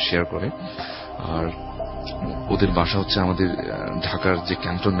ঘটনাটা শেয়ার করে। আর ওদের বাসা হচ্ছে আমাদের ঢাকার যে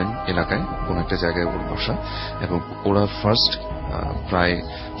ক্যান্টনমেন্ট এলাকায় কোন একটা জায়গায় ওর বাসা। এবং ওরা ফার্স্ট প্রায়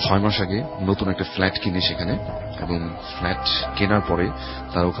 6 মাস আগে নতুন একটা ফ্ল্যাট কিনে সেখানে, এবং ফ্ল্যাট কেনার পরে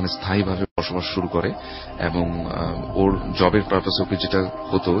তারা ওখানে স্থায়ীভাবে বসবাস শুরু করে। এবং ওর জবের পারপাসে ওকে যেটা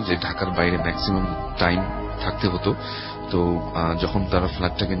হতো যে ঢাকার বাইরে ম্যাক্সিমাম টাইম থাকতে হতো। তো যখন তারা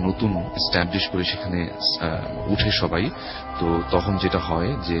ফ্ল্যাটটাকে নতুন এস্টাবলিশ করে সেখানে উঠে সবাই, তো তখন যেটা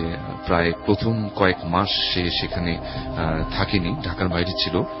হয় যে প্রায় প্রথম কয়েক মাস সে সেখানে থাকেনি, ঢাকার বাইরে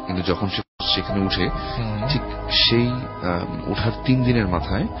ছিল। কিন্তু যখন সে সেখানে উঠে, ঠিক সেই ওঠার 3 দিনের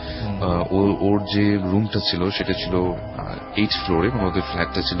মাথায় ওর যে রুমটা ছিল সেটা ছিল 8th ফ্লোরে, মানে ওদের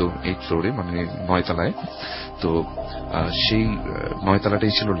ফ্ল্যাটটা ছিল 8th ফ্লোরে, মানে 9 তলায়। তো সেই 9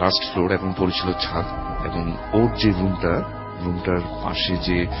 তলাটাই ছিল লাস্ট ফ্লোর এবং পড়েছিল ছাদ। এবং ওর যে রুমটার পাশে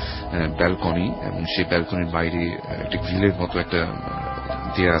যে ব্যালকনি, এবং সেই ব্যালকনির বাইরে একটা গ্রিলের মতো একটা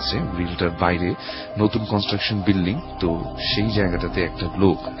দেয়া আছে। গ্রিলটার বাইরে নতুন কনস্ট্রাকশন বিল্ডিং। তো সেই জায়গাটাতে একটা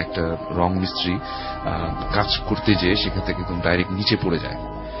লোক, একটা রং মিস্ত্রি কাজ করতে যেয়ে সেখান থেকে একদম ডাইরেক্ট নিচে পড়ে যায়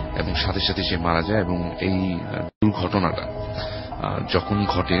এবং সাথে সাথে সে মারা যায়। এবং এই দুর্ঘটনাটা যখন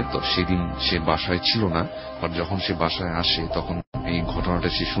ঘটে, তো সেদিন সে বাসায় ছিল না, আর যখন সে বাসায় আসে তখন এই ঘটনাটা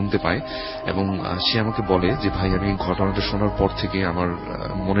সে শুনতে পায়। এবং সে আমাকে বলে যে ভাই, আমি এই ঘটনাটা শোনার পর থেকে আমার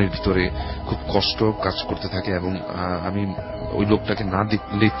মনের ভিতরে খুব কষ্ট কাজ করতে থাকে, এবং আমি ওই লোকটাকে না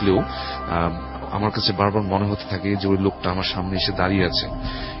দেখলেও আমার কাছে বারবার মনে হতে থাকে যে ওই লোকটা আমার সামনে এসে দাঁড়িয়ে আছে।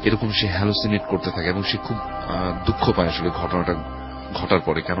 এরকম সে হ্যালুসিনেট করতে থাকে এবং সে খুব দুঃখ পায় আসলে ঘটনাটা ঘটার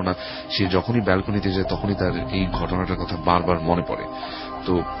পরে, কেননা সে যখনই ব্যালকনিতে যায় তখনই তার এই ঘটনাটার কথা বারবার মনে পড়ে।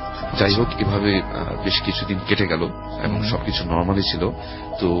 তো যাই হোক, এভাবে বেশ কিছুদিন কেটে গেল এবং সবকিছু নর্মালি ছিল।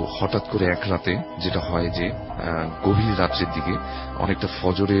 তো হঠাৎ করে এক রাতে যেটা হয় যে গভীর রাত্রের দিকে, অনেকটা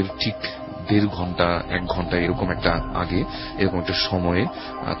ফজরের ঠিক 1.5 ঘন্টা 1 ঘন্টা এরকম একটা আগে, এরকম একটা সময়ে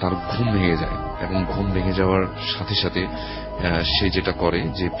তার ঘুম ভেঙে যায়। এবং ঘুম ভেঙে যাওয়ার সাথে সাথে সে যেটা করে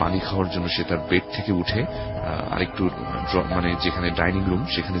যে পানি খাওয়ার জন্য সে তার বেড থেকে উঠে আরেকটু মানে যেখানে ডাইনিং রুম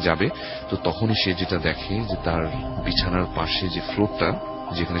সেখানে যাবে। তো তখনই সে যেটা দেখে যে তার বিছানার পাশে যে ফ্লোরটা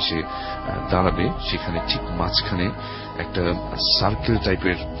যেখানে সে দাঁড়াবে, সেখানে ঠিক মাঝখানে একটা সার্কেল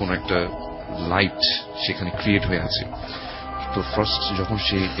টাইপের কোন একটা লাইট সেখানে ক্রিয়েট হয়ে আছে। তো ফার্স্ট যখন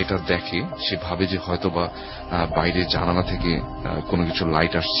সে এটা দেখে, সে ভাবে যে হয়তোবা বাইরে জানালা থেকে কোনো কিছু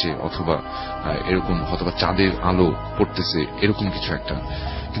লাইট আসছে, অথবা এরকম হয়তোবা চাঁদের আলো পড়তেছে, এরকম কিছু একটা।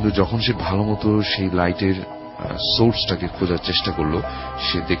 কিন্তু যখন সে ভালো মতো সেই লাইটের সোর্সটাকে খোঁজার চেষ্টা করলো,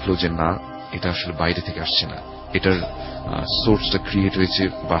 সে দেখলো যে না, এটা আসলে বাইরে থেকে আসছে না, এটার সোর্সটা ক্রিয়েট হয়েছে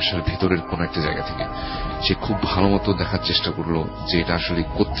বাসার ভিতরের কোন একটা জায়গা থেকে। সে খুব ভালো মতো দেখার চেষ্টা করলো যে এটা আসলে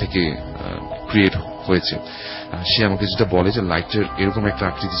কোত্থেকে ক্রিয়েট হয়েছে। সে আমাকে যেটা বলে যে লাইটের এরকম একটা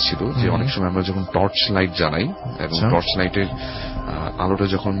আকৃতি ছিল যে অনেক সময় আমরা যখন টর্চ লাইট জ্বালাই এবং টর্চ লাইটের আলোটা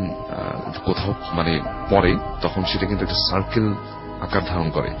যখন কোথাও মানে পড়ে, তখন সেটা কিন্তু একটা সার্কেল আকার ধারণ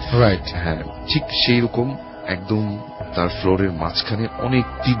করে। রাইট, হ্যাঁ, ঠিক সেই রকম একদম তার ফ্লোরের মাঝখানে অনেক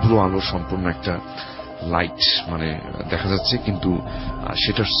তীব্র আলো সম্পন্ন একটা লাইট মানে দেখা যাচ্ছে, কিন্তু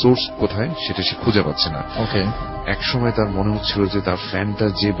সেটার সোর্স কোথায় সেটা সে খুঁজে পাচ্ছে না। ওকে, এক সময় তার মনে হচ্ছিল যে তার ফ্যানটা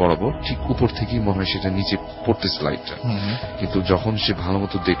যে বরাবর ঠিক উপর থেকেই মনে হয় সেটা নিচে পড়তেছে লাইটটা, কিন্তু যখন সে ভালো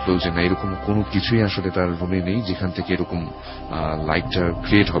মতো দেখলো যে না এরকম কোনো কিছুই আসলে তার রুমে নেই যেখান থেকে এরকম লাইটটা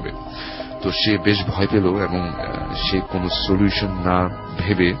ক্রিয়েট হবে, তো সে বেশ ভয় পেল এবং সে কোনো সলিউশন না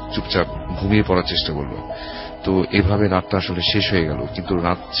ভেবে চুপচাপ ঘুমিয়ে পড়ার চেষ্টা করলো। তো এভাবে রাতটা আসলে শেষ হয়ে গেল, কিন্তু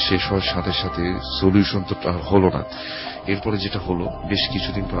রাত শেষ হওয়ার সাথে সাথে সলিউশন তো হলো না। এরপরে যেটা হলো, বেশ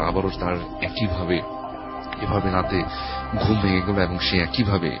কিছুদিন পর আবারও তার এভাবে রাতে ঘুম ভেঙে গেল এবং সে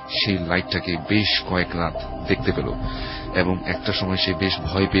একইভাবে সেই লাইটটাকে বেশ কয়েক রাত দেখতে পেল এবং একটা সময় সে বেশ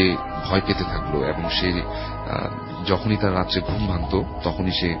ভয় পেতে থাকলো এবং সে যখনই তার রাত্রে ঘুম ভাঙত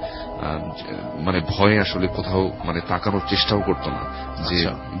তখনই সে মানে ভয়ে আসলে কোথাও মানে তাকানোর চেষ্টাও করতো না, যে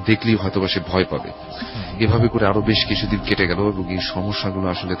দেখলেই হয়তোবা সে ভয় পাবে। এভাবে করে আরো বেশ কিছুদিন কেটে গেল এবং এই সমস্যাগুলো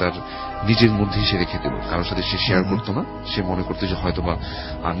আসলে তার নিজের মধ্যেই সে রেখে দিল, কারোর সাথে সে শেয়ার করতো না। সে মনে করতো যে হয়তোবা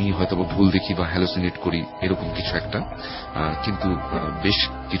আমি হয়তোবা ভুল দেখি বা হ্যালোসিনেট করি এরকম কিছু একটা। কিন্তু বেশ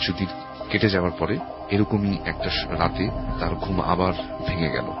কিছুদিন কেটে যাওয়ার পরে এরকমই একটা রাতে তার ঘুম আবার ভেঙে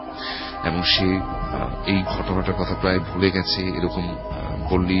গেল এবং সে এই ঘটনাটার কথা প্রায় ভুলে গেছে, এরকম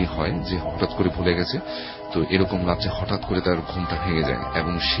বললেই হয় যে হঠাৎ করে ভুলে গেছে। তো এরকম রাত্রে হঠাৎ করে তার ঘুমটা ভেঙে যায়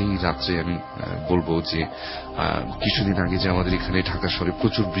এবং সেই রাত্রে আমি বলবো যে কিছুদিন আগে যে আমাদের এখানে ঢাকা শহরে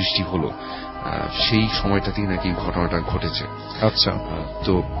প্রচুর বৃষ্টি হলো, সেই সময়টাতেই নাকি ঘটনাটা ঘটেছে। আচ্ছা,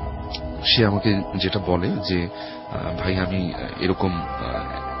 তো সে আমাকে যেটা বলে যে ভাই আমি এরকম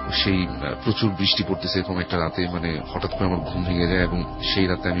সেই প্রচুর বৃষ্টি পড়তেছে এরকম একটা রাতে মানে হঠাৎ করে আমার ঘুম ভেঙে যায় এবং সেই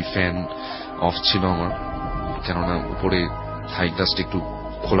রাতে আমি ফ্যান অফ ছিল আমার, কেননা উপরে হাই গ্লাসটা একটু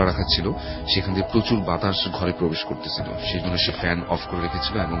খোলা রাখা ছিল, সেখান থেকে প্রচুর বাতাস ঘরে প্রবেশ করতেছিল, সেই জন্য সে ফ্যান অফ করে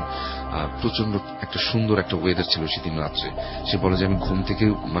রেখেছিল এবং প্রচন্ড একটা সুন্দর একটা ওয়েদার ছিল সেদিন রাত্রে। সে বলে যে আমি ঘুম থেকে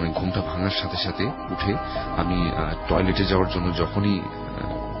মানে ঘুমটা ভাঙার সাথে সাথে উঠে আমি টয়লেটে যাওয়ার জন্য যখনই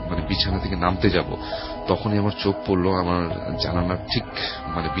মানে বিছানা থেকে নামতে যাব তখনই আমার চোখ পড়লো আমার জানালার ঠিক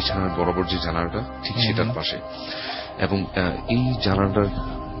মানে বিছানার বরাবর যে জানালাটা ঠিক সেটার পাশে, এবং এই জানালাটার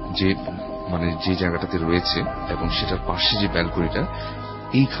যে মানে যে জায়গাটাতে রয়েছে এবং সেটার পাশে যে ব্যালকনিটা,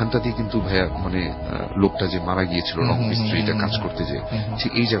 এইখানটা দিয়ে কিন্তু ভাইয়া মানে লোকটা যে মারা গিয়েছিল মিস্ত্রিটা কাজ করতে যে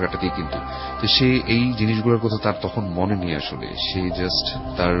ঠিক এই জায়গাটাতেই কিন্তু। তো সে এই জিনিসগুলোর কথা তার তখন মনে নেই, আসলে সে জাস্ট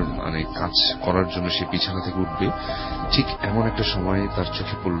তার মানে কাজ করার জন্য সে বিছানা থেকে উঠবে, ঠিক এমন একটা সময় তার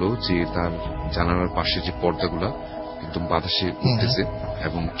চোখে পড়লো যে তার জানালার পাশে যে পর্দাগুলা একদম বাতাসে উঠতেছে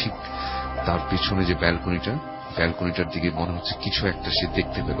এবং ঠিক তার পিছনে যে ব্যালকনিটার দিকে মনে হচ্ছে কিছু একটা সে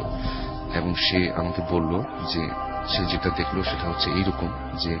দেখতে পেল এবং সে আমাকে বলল যে সে যেটা দেখলো সেটা হচ্ছে এইরকম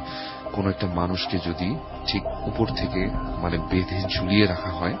যে কোন একটা মানুষকে যদি ঠিক উপর থেকে মানে বেঁধে ঝুলিয়ে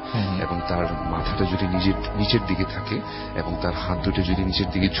রাখা হয় এবং তার মাথাটা যদি নিচের দিকে থাকে এবং তার হাত দুটো যদি নিচের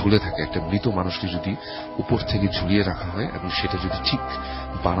দিকে ঝুলে থাকে, একটা মৃত মানুষকে যদি উপর থেকে ঝুলিয়ে রাখা হয় এবং সেটা যদি ঠিক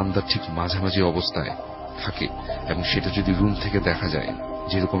বারান্দার ঠিক মাঝামাঝি অবস্থায় থাকে এবং সেটা যদি রুম থেকে দেখা যায়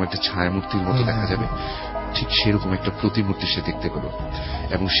যেরকম একটা ছায়ামূর্তির মতো দেখা যাবে, ঠিক সেরকম একটা প্রতিমূর্তি সে দেখতে পেল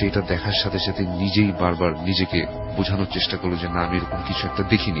এবং সেটা দেখার সাথে সাথে নিজেই বারবার নিজেকে বোঝানোর চেষ্টা করলো যে না আমি এরকম কিছু একটা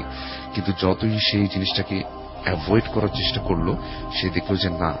দেখিনি, কিন্তু যতই সেই জিনিসটাকে অ্যাভয়েড করার চেষ্টা করলো সে দেখলো যে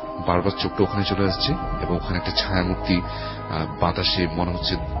না বারবার চোখটা ওখানে চলে আসছে এবং ওখানে একটা ছায়ামূর্তি বাতাসে মনে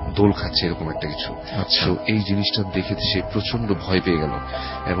হচ্ছে দোল খাচ্ছে এরকম একটা কিছু। তো এই জিনিসটা দেখে সে প্রচন্ড ভয় পেয়ে গেল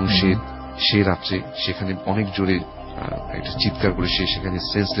এবং সে রাত্রে সেখানে অনেক জোরে একটা চিৎকার করে সে সেখানে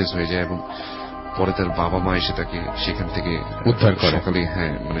সেন্সলেস হয়ে যায় এবং পরে তার বাবা মা এসে তাকে সেখান থেকে উদ্ধার করে সকালে,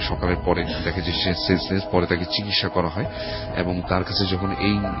 মানে সকালের পরে দেখে যে সে সেন্সলেস, পরে তাকে চিকিৎসা করা হয় এবং তার কাছে যখন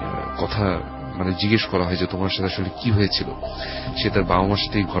এই কথা মানে জিজ্ঞেস করা হয় যে তোমার সাথে আসলে কি হয়েছিল, সে তার বাবা মার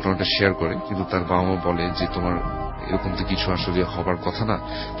সাথে এই ঘটনাটা শেয়ার করে, কিন্তু তার বাবা মা বলে যে তোমার এরকম তো কিছু আসলে হবার কথা না।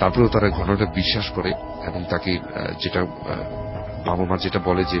 তারপরেও তারা ঘটনাটা বিশ্বাস করে এবং তাকে যেটা বাবা মা যেটা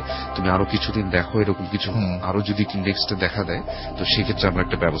বলে যে তুমি আরো কিছুদিন দেখো, এরকম কিছু আরো যদি নেক্সটে দেখা দেয় তো সেক্ষেত্রে আমরা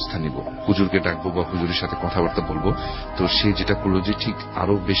একটা ব্যবস্থা নিব, হুজুরকে ডাকবো বা হুজুরের সাথে কথাবার্তা বলবো। তো সে যেটা করলো যে ঠিক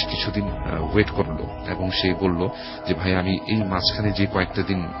আরো বেশ কিছুদিন ওয়েট করলো এবং সে বলল যে ভাই আমি এই মাঝখানে যে কয়েকটা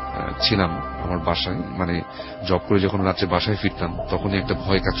দিন ছিলাম আমার বাসায়, মানে জব করে যখন রাত্রে বাসায় ফিরতাম তখনই একটা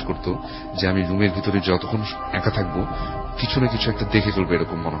ভয় কাজ করতো যে আমি রুমের ভিতরে যতক্ষণ একা থাকবো কিছু না কিছু একটা দেখে ফেলবো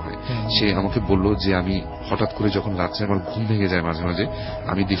এরকম মনে হয়। সে আমাকে বলল যে আমি হঠাৎ করে যখন রাত্রে আমার ঘুম ভেঙে যায় মাঝে মাঝে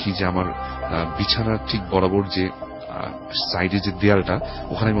আমি দেখি যে আমার বিছানার ঠিক বরাবর যে সাইডে যে দেয়ালটা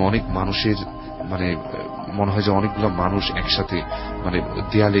ওখানে আমি অনেক মানুষের মানে মনে হয় যে অনেকগুলো মানুষ একসাথে মানে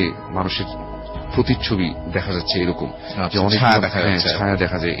দেয়ালে মানুষের প্রতিচ্ছবি দেখা যাচ্ছে এরকম, যে অনেক ছায়া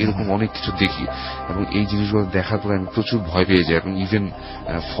দেখা যায় এরকম অনেক কিছু দেখি এবং এই জিনিসগুলো দেখার পরে আমি প্রচুর ভয় পেয়ে যাই এবং ইভেন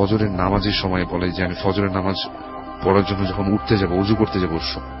ফজরের নামাজের সময় বলে যে আমি ফজরের নামাজ পড়ার জন্য যখন উঠতে যাবো উজু করতে যাবো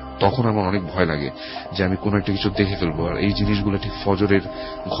তখন আমার অনেক ভয় লাগে যে আমি কোনো একটা কিছু দেখে ফেলবো। আর এই জিনিসগুলো ঠিক ফজরের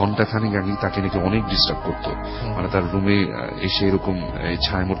ঘন্টাখানেক আগে তাকে নাকি অনেক ডিস্টার্ব করতো, মানে তার রুমে এসে এরকম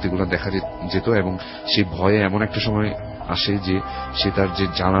ছায়ামূর্তিগুলো দেখা যেত এবং সে ভয়ে এমন একটা সময় আসে যে সে তার যে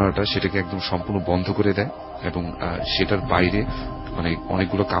জানালাটা সেটাকে একদম সম্পূর্ণ বন্ধ করে দেয় এবং সেটার বাইরে মানে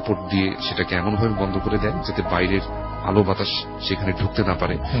অনেকগুলো কাপড় দিয়ে সেটাকে এমন ভাবে বন্ধ করে দেয় যাতে বাইরের আলো বাতাস সেখানে ঢুকতে না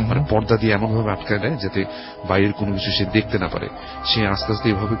পারে, মানে পর্দা দিয়ে এমন ভাবে আটকায় দেয় যাতে বাইরের কোনো কিছু সে দেখতে না পারে। সে আস্তে আস্তে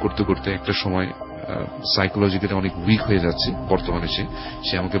এভাবে করতে করতে একটা সময় সাইকোলজিক্যালি অনেক উইক হয়ে যাচ্ছে বর্তমানে।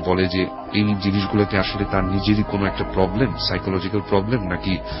 সে আমাকে বলে যে এই জিনিসগুলোকে আসলে তার নিজেরই কোনো একটা প্রবলেম, সাইকোলজিক্যাল প্রবলেম,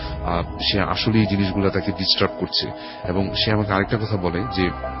 নাকি সে আসলে এই জিনিসগুলো তাকে ডিস্টার্ব করছে। এবং সে আমাকে আরেকটা কথা বলে যে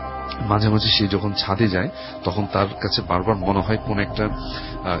মাঝে মাঝে সে যখন ছাদে যায় তখন তার কাছে বারবার মনে হয় কোন একটা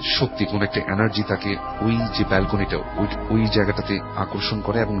শক্তি, কোন একটা এনার্জি তাকে ওই যে ব্যালকনিটা ওই জায়গাটাতে আকর্ষণ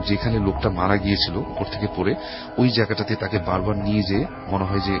করে এবং যেখানে লোকটা মারা গিয়েছিল উপর থেকে পড়ে ওই জায়গাটাতে তাকে বারবার নিয়ে যেয়ে মনে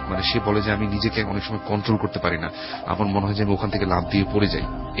হয় যে, মানে সে বলে যে আমি নিজেকে অনেক সময় কন্ট্রোল করতে পারি না, আমার মনে হয় যে আমি ওখান থেকে লাফ দিয়ে পড়ে যাই,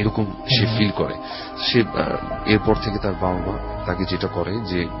 এরকম সে ফিল করে। সে এরপর থেকে তার বাবা মা তাকে যেটা করে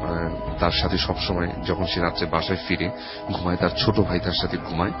যে তার সাথে সবসময় যখন সে রাত্রে বাসায় ফিরে ঘুমায় তার ছোট ভাই তার সাথে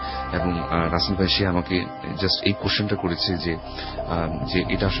ঘুমায়। এবং রাসেল ভাই সে আমাকে জাস্ট এই কোশ্চেনটা করেছে যে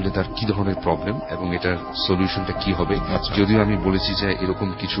এটা আসলে তার কি ধরনের প্রবলেম এবং এটার সলিউশনটা কি হবে। যদিও আমি বলেছি যে এরকম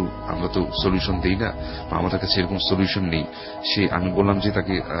কিছু আমরা তো সলিউশন দেই না বা আমাদের কাছে এরকম সলিউশন নেই। আমি বললাম যে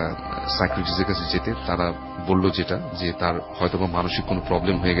তাকে সাইকিয়াট্রিস্টের কাছে যেতে, তারা বলল যেটা যে তার হয়তো বা মানসিক কোনো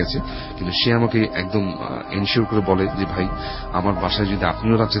প্রবলেম হয়ে গেছে, কিন্তু সে আমাকে একদম এনশিওর করে বলে যে ভাই আমার বাসায় যদি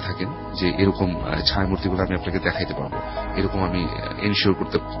আপনিও রাত্রে থাকেন যে এরকম ছায়ামূর্তিগুলো আমি আপনাকে দেখাইতে পারবো, এরকম আমি এনশিওর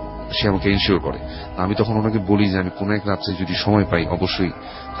করতে, সে আমাকে এনশিওর করে। আমি তখন ওনাকে বলি যে আমি কোনো এক রাত্রে যদি সময় পাই অবশ্যই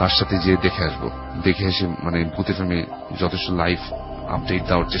তার সাথে যে দেখে আসবো, দেখে এসে মানে ভূত এফএমে যথেষ্ট লাইভ আপডেট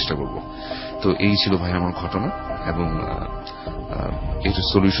দেওয়ার চেষ্টা করব। তো এই ছিল ভাই আমার ঘটনা এবং এটার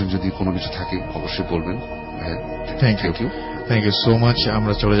সলিউশন যদি কোনো কিছু থাকে অবশ্যই বলবেন। Thank you so much.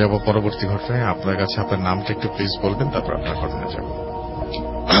 আমরা চলে যাব পরবর্তী ঘটনায়। আপনার কাছে আপনার নামটা একটু প্লিজ বলবেন, তারপর আপনার ঘটনায় যাব।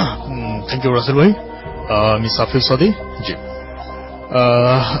 থ্যাংক ইউ রাসেল ভাই। আমি সাফিল সাদি। জি,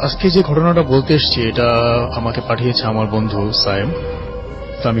 আজকে যে ঘটনাটা বলতে এসেছি এটা আমাকে পাঠিয়েছে আমার বন্ধু সাইম।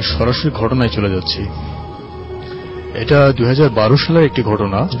 তো আমি সরাসরি ঘটনায় চলে যাচ্ছি। এটা 2012 সালের একটি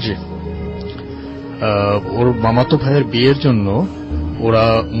ঘটনা। জি, ওর মামাতো ভাইয়ের বিয়ের জন্য ওরা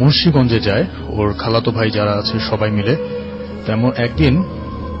মুন্সিগঞ্জে যায়, ওর খালাতো ভাই যারা আছে সবাই মিলে। তেমন একদিন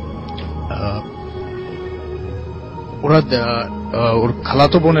ওরা ওর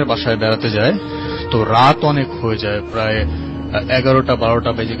খালাতো বোনের বাসায় বেড়াতে যায়। তো রাত অনেক হয়ে যায়, প্রায়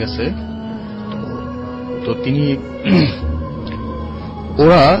 11টা-12টা বেজে গেছে। তো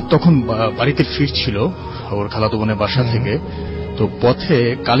ওরা তখন বাড়িতে ফিরছিল ওর খালাতো বোনের বাসা থেকে। তো পথে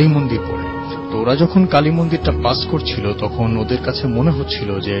কালী মন্দির পড়ে। তো ওরা যখন কালী মন্দিরটা পাস করছিল তখন ওদের কাছে মনে হচ্ছিল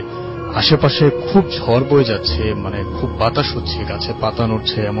যে আশেপাশে খুব ঝড় বয়ে যাচ্ছে, মানে খুব বাতাস হচ্ছে, গাছে পাতা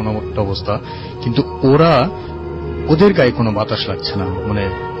নড়ছে, এমন একটা অবস্থা। কিন্তু ওদের গায়ে কোনো বাতাস লাগছে না, মানে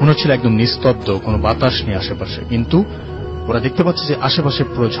মনে হচ্ছিল একদম নিস্তব্ধ, কোনো বাতাস নেই আশেপাশে। কিন্তু ওরা দেখতে পাচ্ছে যে আশেপাশে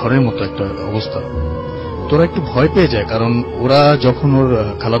পুরো ঝড়ের মতো একটা অবস্থা। তো ওরা একটু ভয় পেয়ে যায়, কারণ ওরা যখন ওর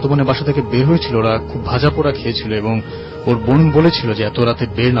খালাতো বোনের বাসা থেকে বের হয়েছিল ওরা খুব ভাজা পোড়া খেয়েছিল এবং ওর বোন বলেছিল যে এত রাতে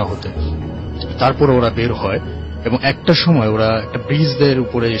বের না হতে। তারপর ওরা বের হয় এবং একটা সময় ওরা একটা ব্রিজের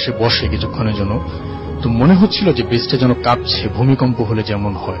উপরে এসে বসে কিছুক্ষণের জন্য। তো মনে হচ্ছিল যে ব্রিজটা যেন কাঁপছে, ভূমিকম্প হলে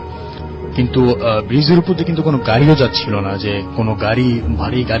যেমন হয়। কিন্তু ব্রিজের উপর দিয়ে কিন্তু কোনো গাড়িও যাচ্ছিল না, যে কোনো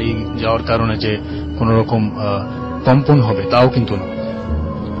ভারী গাড়ি যাওয়ার কারণে যে কোনো রকম কম্পন হবে তাও কিন্তু না।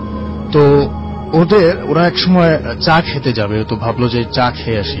 তো ওরা এক সময় চা খেতে যাবে, তো ভাবলো যে চা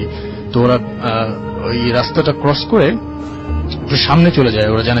খেয়ে আসি। তো ওরা ওই রাস্তাটা ক্রস করে সামনে চলে যায়।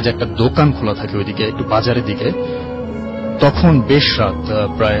 ওরা জানে যে একটা দোকান খোলা থাকে ওইদিকে, একটু বাজারের দিকে। তখন বেশ রাত,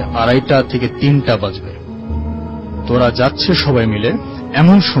 প্রায় 2:30 থেকে 3টা বাজবে। তো ওরা যাচ্ছে সবাই মিলে।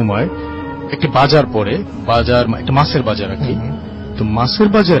 এমন সময় একটি বাজার পড়ে, একটা মাছের বাজার আর কি। তো মাছের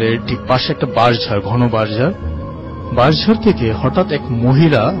বাজারের ঠিক পাশে একটা বাঁশঝাড়, ঘন বাঁশঝাড় থেকে হঠাৎ এক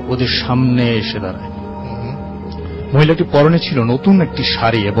মহিলা ওদের সামনে এসে দাঁড়ায়। মহিলাটি পরনে ছিল নতুন একটি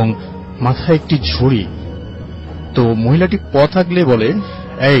শাড়ি এবং মাথায় একটি ঝুড়ি। তো মহিলাটি পথ আগলে বলে,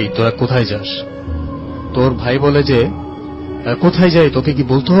 এই তোরা কোথায় যাস? তোর ভাই বলে যে কোথায় যাই তোকে কি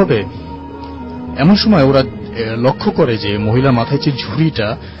বলতে হবে? এমন সময় ওরা লক্ষ্য করে যে মহিলার মাথায় যে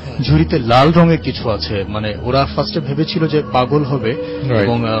ঝুড়িতে লাল রঙের কিছু আছে। মানে ওরা ফার্স্টে ভেবেছিল যে পাগল হবে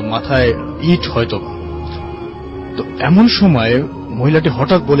এবং মাথায় ইট হয়তো। তো এমন সময় মহিলাটি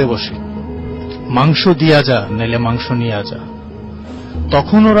হঠাৎ বলে বসে, মাংস দিয়া যা, নাইলে মাংস নিয়ে যা।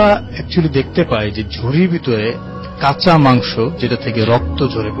 তখন ওরা অ্যাকচুয়ালি দেখতে পায় যে ঝুড়ির ভিতরে কাঁচা মাংস, যেটা থেকে রক্ত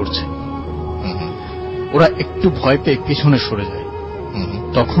ঝরে পড়ছে। ওরা একটু ভয় পেয়ে পিছনে সরে যায়।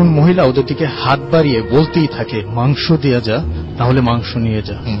 তখন মহিলা ওদের দিকে হাত বাড়িয়ে বলতেই থাকে মাংস দেয়া যা, তাহলে মাংস নিয়ে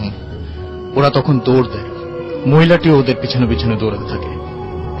যা। ওরা তখন দৌড় দেয়, মহিলাটি ওদের পিছনে পিছনে দৌড়াতে থাকে।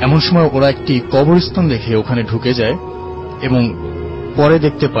 এমন সময় ওরা একটি কবরস্থান দেখে ওখানে ঢুকে যায় এবং পরে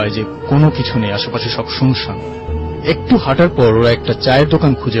দেখতে পায় যে কোনো কিছু নেই, আশেপাশে সব শুনশান। একটু হাঁটার পর ওরা একটা চায়ের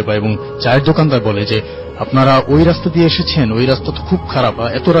দোকান খুঁজে পায় এবং চায়ের দোকানদার বলে যে আপনারা ওই রাস্তা দিয়ে এসেছেন, ওই রাস্তা তো খুব খারাপ,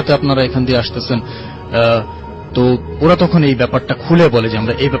 এত রাতে আপনারা এখান দিয়ে আসতেছেন। তো ওরা তখন এই ব্যাপারটা খুলে বলে যে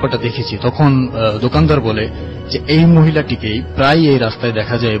আমরা এই ব্যাপারটা দেখেছি। তখন দোকানদার বলে যে এই মহিলাটিকেই প্রায় এই রাস্তায়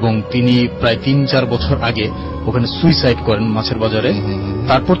দেখা যায় এবং তিনি প্রায় 3-4 বছর আগে ওখানে সুইসাইড করেন মাছের বাজারে।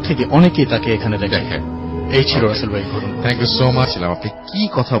 তারপর থেকে অনেকেই তাকে এখানে দেখে। এই ছিল রাসেল ভাই ঘটনা। Thank you so much. আপনি কি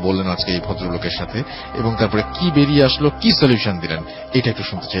কথা বললেন আজকে এই ভদ্রলোকের সাথে এবং তারপরে কি বেরিয়ে আসলো, কি সলিউশন দিলেন, এটা একটু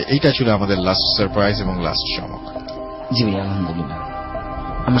শুনতে চাই। এইটা ছিল আমাদের লাস্ট সারপ্রাইজ এবং লাস্ট চমক। জি ভাই, আলহামদুলিল্লাহ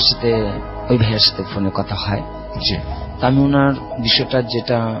আমার সাথে ওই ভাইয়ের সাথে ফোনে কথা হয়। জি, আমি ওনার বিষয়টা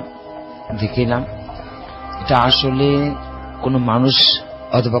যেটা দেখলাম, এটা আসলে কোনো মানুষ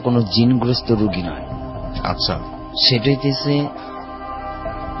অথবা কোনো জিনগ্রস্ত রোগী নয়। আচ্ছা, সেটাই হইতেছে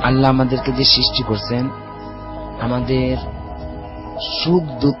আল্লাহ আমাদেরকে যে সৃষ্টি করছেন, আমাদের সুখ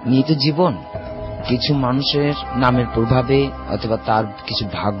দুঃখ নিয়ে তো জীবন। কিছু মানুষের নামের প্রভাবে অথবা তার কিছু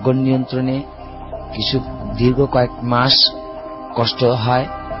ভাগ্য নিয়ন্ত্রণে কিছু দীর্ঘ কয়েক মাস কষ্ট হয়,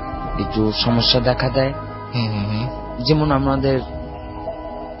 একটু সমস্যা দেখা দেয়। যেমন আমাদের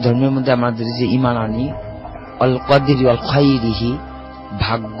ধর্মের মধ্যে আমাদের যে ঈমান আনি অল কদরি অল খাইরিহি,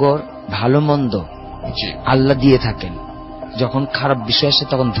 ভাগ্যর ভালো মন্দ আল্লাহ দিয়ে থাকেন। যখন খারাপ বিষয় আসে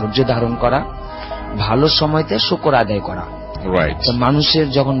তখন ধৈর্য ধারণ করা, ভালো সময়তে শুকর আদায় করা। মানুষের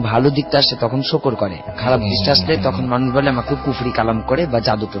যখন ভালো দিকটা আসে তখন শুকর করে, খারাপ দিকটা আসলে তখন মানুষ বলে আমাকে কুফরি কালাম করে বা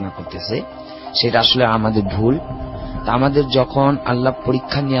জাদুটোনা করতেছে। সেটা আসলে আমাদের ভুল। তা আমাদের যখন আল্লাহ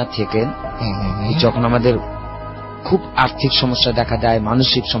পরীক্ষা নেওয়া থাকেন, যখন আমাদের খুব আর্থিক সমস্যা দেখা দেয়,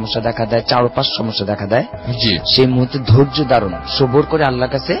 মানসিক সমস্যা দেখা দেয়, চারপাশ সমস্যা দেখা দেয়, সেই মুহূর্তে ধৈর্য ধারণ সবর করে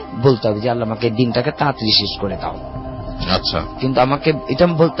আল্লাহর কাছে বলতে হবে যে আল্লাহ আমাকে দিনটাকে তাড়াতাড়ি শেষ করে দাও। আচ্ছা, কিন্তু আমাকে এটা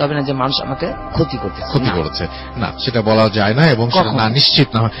বলতে হবে না যে মানুষ আমাকে ক্ষতি করছে না, সেটা বলা যায় না এবং না নিশ্চিত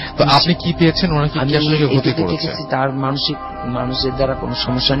না। তো আপনি কি পেয়েছেন, ওরা কি আসলে ক্ষতি করেছে? তার মানুষের দ্বারা কোনো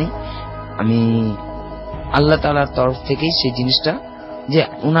সমস্যা নেই। আমি আল্লাহ তাআলার তরফ থেকেই সেই জিনিসটা যে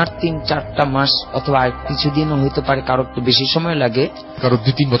ওনার 3-4টা মাস অথবা কিছুদিনও হইতে পারে, কারো একটু বেশি সময় লাগে, কারো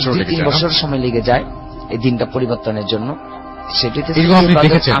 2-3 বছর সময় লেগে যায় এই দিনটা পরিবর্তনের জন্য। সেটাতে আপনি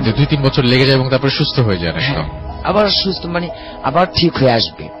দেখেছেন যে 2-3 বছর লেগে যায় এবং তারপরে সুস্থ হয়ে যায়, আবার সুস্থ মানে আবার ঠিক হয়ে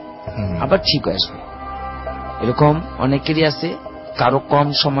আসবে, এরকম অনেকেরই আছে। কারো কম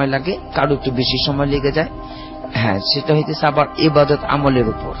সময় লাগে, কারো একটু বেশি সময় লেগে যায়। হ্যাঁ, সেটা হইতেছে আবার ইবাদত আমলের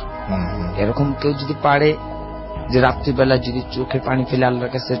উপর। এরকম কেউ যদি পারে যে রাত্রিবেলা যদি চোখে পানি ফেলে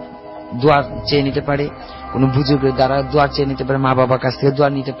আল্লাহর কাছে দোয়া চেয়ে নিতে পারে, কোন বুজুর্গের দ্বারা দোয়া চেয়ে নিতে পারে, মা বাবার কাছ থেকে দোয়া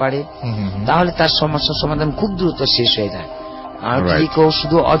নিতে পারে, তাহলে তার সমস্যার সমাধান খুব দ্রুত শেষ হয়ে যায়। আর যদি কেউ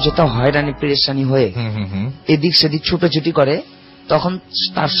শুধু অযথা হয়রানি পেরেশানি হয়ে এদিক সেদিক ছুটোছুটি করে, তখন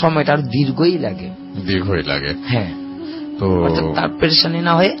তার সময়টা আর দীর্ঘই লাগে। হ্যাঁ, তো তার পেরেশানি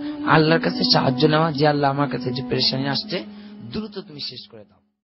না হয়ে আল্লাহর কাছে সাহায্য নেওয়া, যে আল্লাহ আমার কাছে যে পেরেশানি আসছে দ্রুত তুমি শেষ করে দাও।